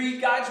 When we read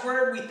God's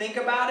Word, we think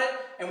about it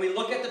and we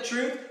look at the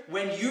truth.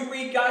 When you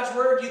read God's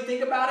Word, you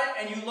think about it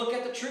and you look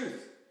at the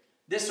truth.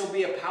 This will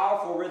be a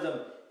powerful rhythm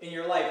in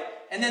your life.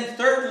 And then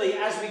thirdly,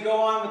 as we go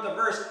on with the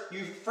verse,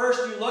 you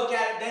look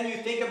at it, then you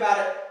think about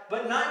it,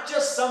 but not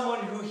just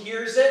someone who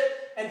hears it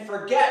and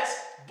forgets,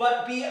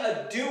 but be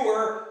a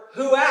doer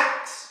who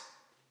acts.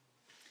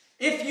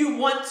 If you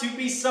want to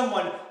be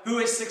someone who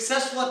is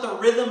successful at the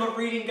rhythm of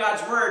reading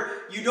God's Word,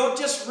 you don't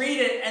just read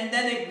it and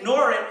then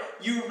ignore it.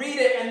 You read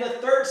it, and the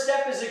third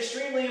step is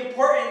extremely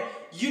important.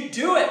 You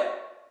do it.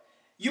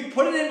 You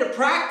put it into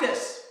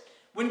practice.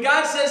 When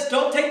God says,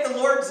 don't take the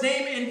Lord's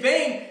name in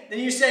vain, then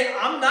you say,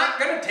 I'm not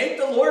going to take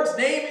the Lord's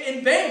name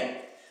in vain.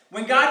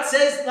 When God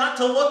says not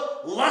to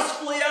look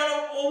lustfully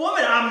on a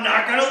woman, I'm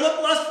not going to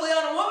look lustfully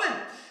on a woman.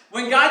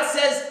 When God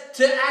says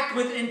to act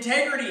with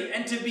integrity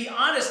and to be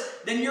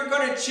honest, then you're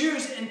going to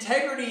choose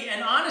integrity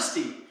and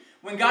honesty.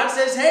 When God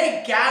says,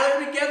 hey,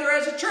 gather together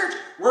as a church,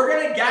 we're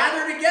going to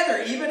gather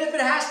together, even if it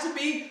has to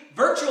be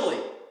virtually.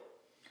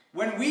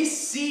 When we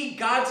see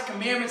God's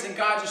commandments and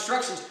God's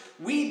instructions,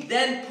 we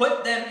then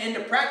put them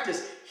into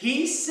practice.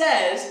 He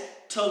says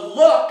to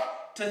look,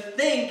 to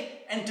think,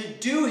 and to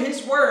do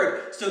His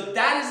Word. So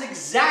that is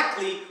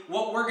exactly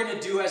what we're going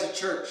to do as a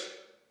church.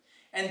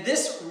 And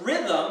this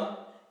rhythm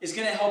is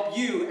going to help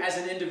you as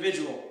an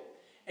individual.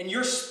 And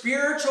your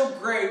spiritual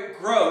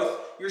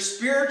growth, your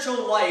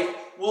spiritual life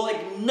will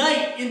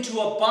ignite into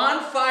a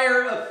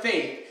bonfire of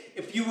faith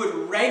if you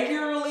would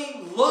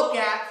regularly look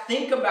at,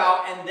 think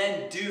about, and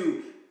then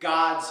do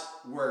God's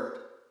Word.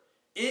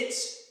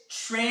 It's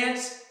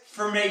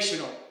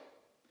transformational.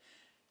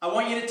 I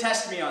want you to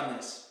test me on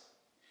this.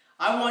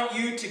 I want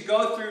you to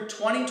go through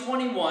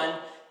 2021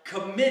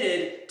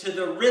 committed to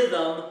the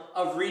rhythm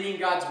of reading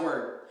God's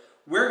Word.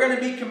 We're going to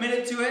be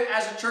committed to it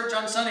as a church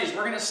on Sundays.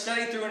 We're going to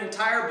study through an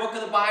entire book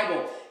of the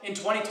Bible in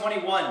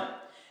 2021.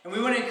 And we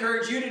want to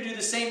encourage you to do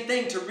the same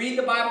thing, to read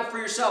the Bible for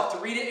yourself, to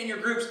read it in your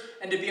groups,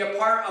 and to be a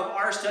part of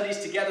our studies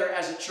together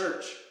as a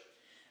church.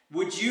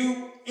 Would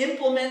you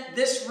implement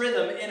this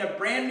rhythm in a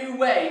brand new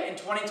way in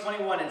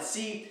 2021 and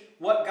see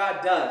what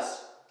God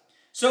does?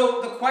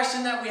 So the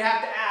question that we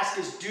have to ask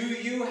is, do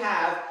you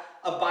have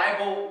a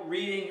Bible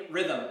reading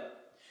rhythm?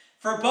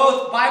 For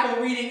both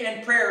Bible reading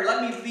and prayer,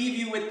 let me leave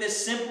you with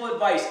this simple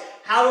advice.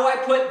 How do I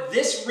put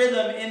this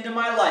rhythm into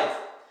my life?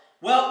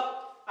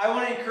 Well, I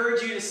want to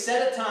encourage you to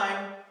set a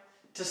time,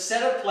 to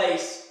set a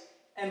place,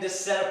 and to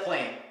set a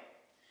plan.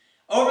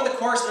 Over the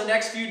course of the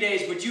next few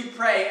days, would you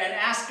pray and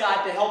ask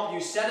God to help you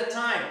set a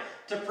time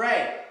to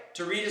pray,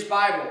 to read His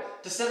Bible,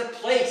 to set a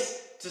place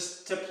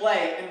to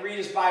play and read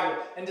His Bible,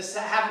 and to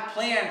have a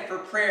plan for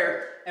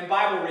prayer and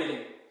Bible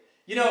reading.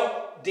 You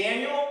know,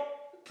 Daniel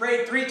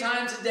prayed 3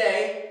 times a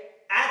day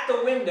at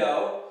the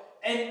window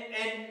and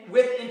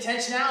with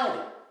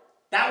intentionality.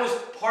 That was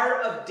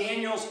part of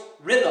Daniel's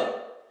rhythm.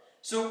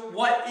 So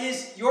what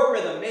is your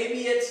rhythm?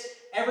 Maybe it's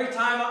every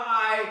time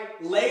I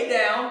lay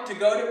down to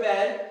go to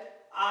bed,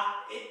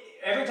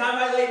 every time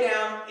I lay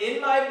down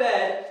in my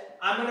bed,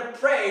 I'm going to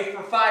pray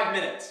for 5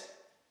 minutes.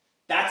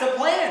 That's a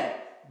plan.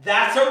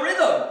 That's a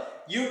rhythm.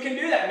 You can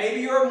do that.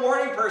 Maybe you're a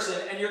morning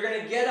person and you're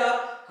going to get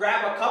up,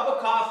 grab a cup of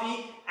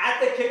coffee at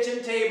the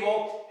kitchen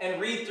table, and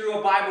read through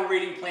a Bible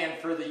reading plan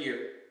for the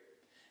year.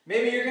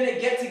 Maybe you're going to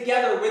get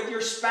together with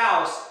your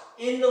spouse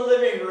in the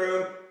living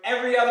room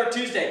every other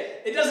Tuesday.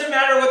 It doesn't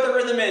matter what the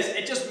rhythm is.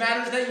 It just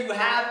matters that you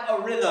have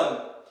a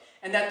rhythm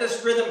and that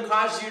this rhythm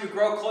causes you to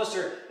grow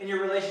closer in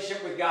your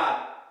relationship with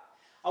God.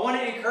 I want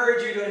to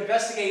encourage you to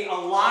investigate a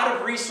lot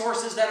of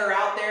resources that are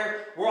out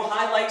there. We'll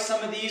highlight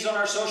some of these on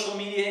our social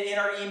media, in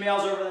our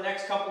emails over the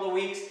next couple of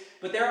weeks.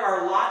 But there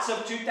are lots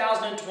of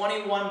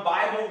 2021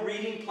 Bible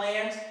reading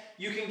plans.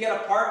 You can get a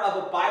part of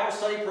a Bible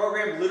study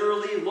program.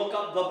 Literally look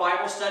up the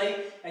Bible study,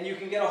 and you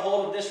can get a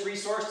hold of this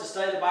resource to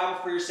study the Bible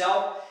for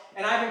yourself.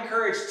 And I've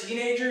encouraged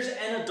teenagers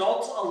and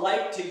adults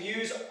alike to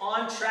use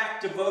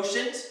on-track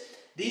devotions.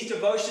 These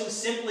devotions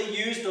simply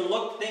use the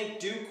look, think,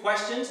 do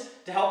questions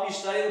to help you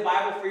study the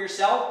Bible for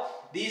yourself.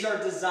 These are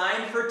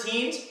designed for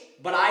teens,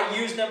 but I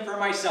use them for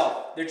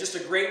myself. They're just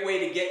a great way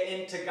to get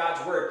into God's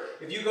Word.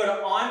 If you go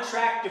to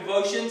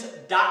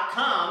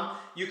ontrackdevotions.com,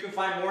 you can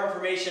find more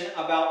information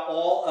about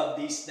all of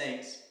these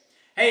things.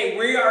 Hey,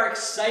 we are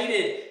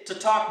excited to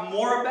talk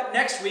more about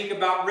next week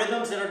about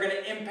rhythms that are going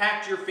to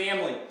impact your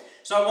family.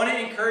 So I want to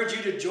encourage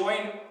you to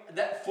join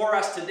that for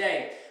us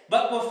today.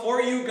 But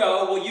before you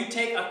go, will you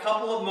take a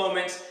couple of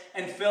moments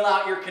and fill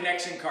out your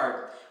connection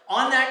card?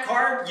 On that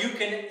card, you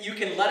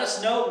can let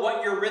us know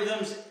what your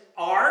rhythms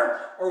are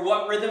or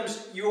what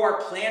rhythms you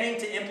are planning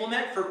to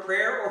implement for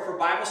prayer or for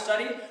Bible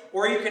study,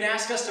 or you can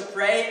ask us to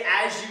pray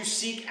as you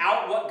seek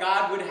out what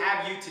God would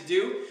have you to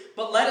do.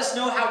 But let us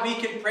know how we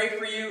can pray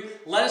for you.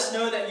 Let us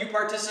know that you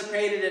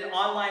participated in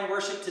online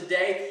worship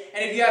today.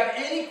 And if you have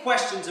any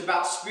questions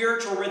about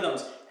spiritual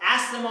rhythms,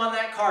 ask them on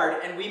that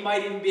card, and we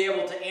might even be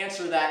able to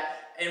answer that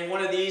in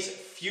one of these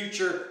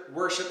future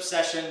worship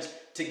sessions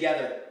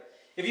together.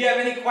 If you have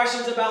any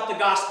questions about the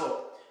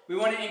gospel, we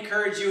want to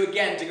encourage you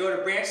again to go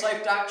to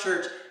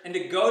branchlife.church and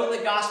to go to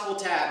the gospel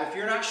tab. If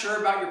you're not sure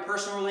about your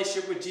personal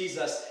relationship with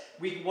Jesus,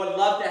 we would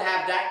love to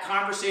have that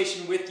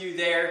conversation with you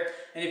there.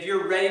 And if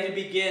you're ready to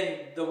begin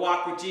the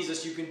walk with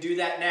Jesus, you can do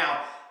that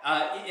now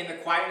in the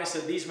quietness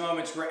of these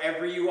moments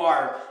wherever you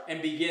are,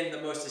 and begin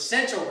the most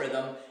essential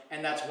rhythm,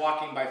 and that's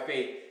walking by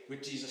faith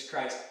with Jesus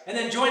Christ. And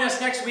then join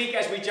us next week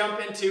as we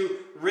jump into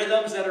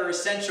rhythms that are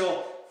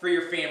essential for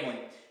your family.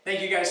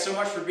 Thank you guys so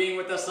much for being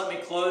with us. Let me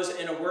close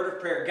in a word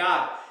of prayer.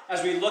 God,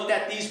 as we looked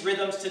at these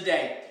rhythms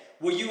today,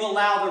 will you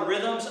allow the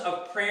rhythms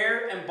of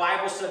prayer and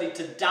Bible study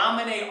to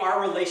dominate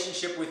our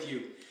relationship with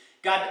you?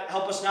 God,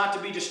 help us not to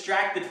be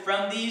distracted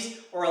from these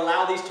or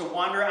allow these to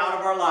wander out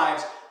of our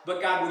lives.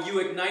 But God, will you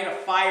ignite a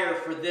fire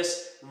for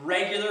this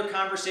regular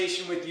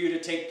conversation with you to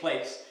take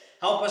place?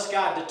 Help us,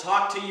 God, to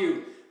talk to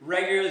you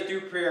regularly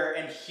through prayer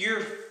and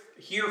hear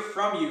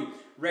from you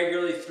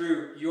regularly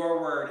through your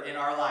word in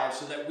our lives,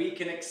 so that we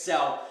can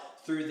excel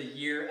through the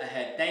year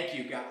ahead. Thank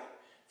you, God,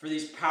 for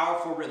these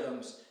powerful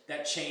rhythms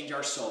that change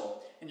our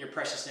soul. In your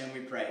precious name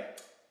we pray.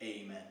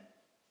 Amen.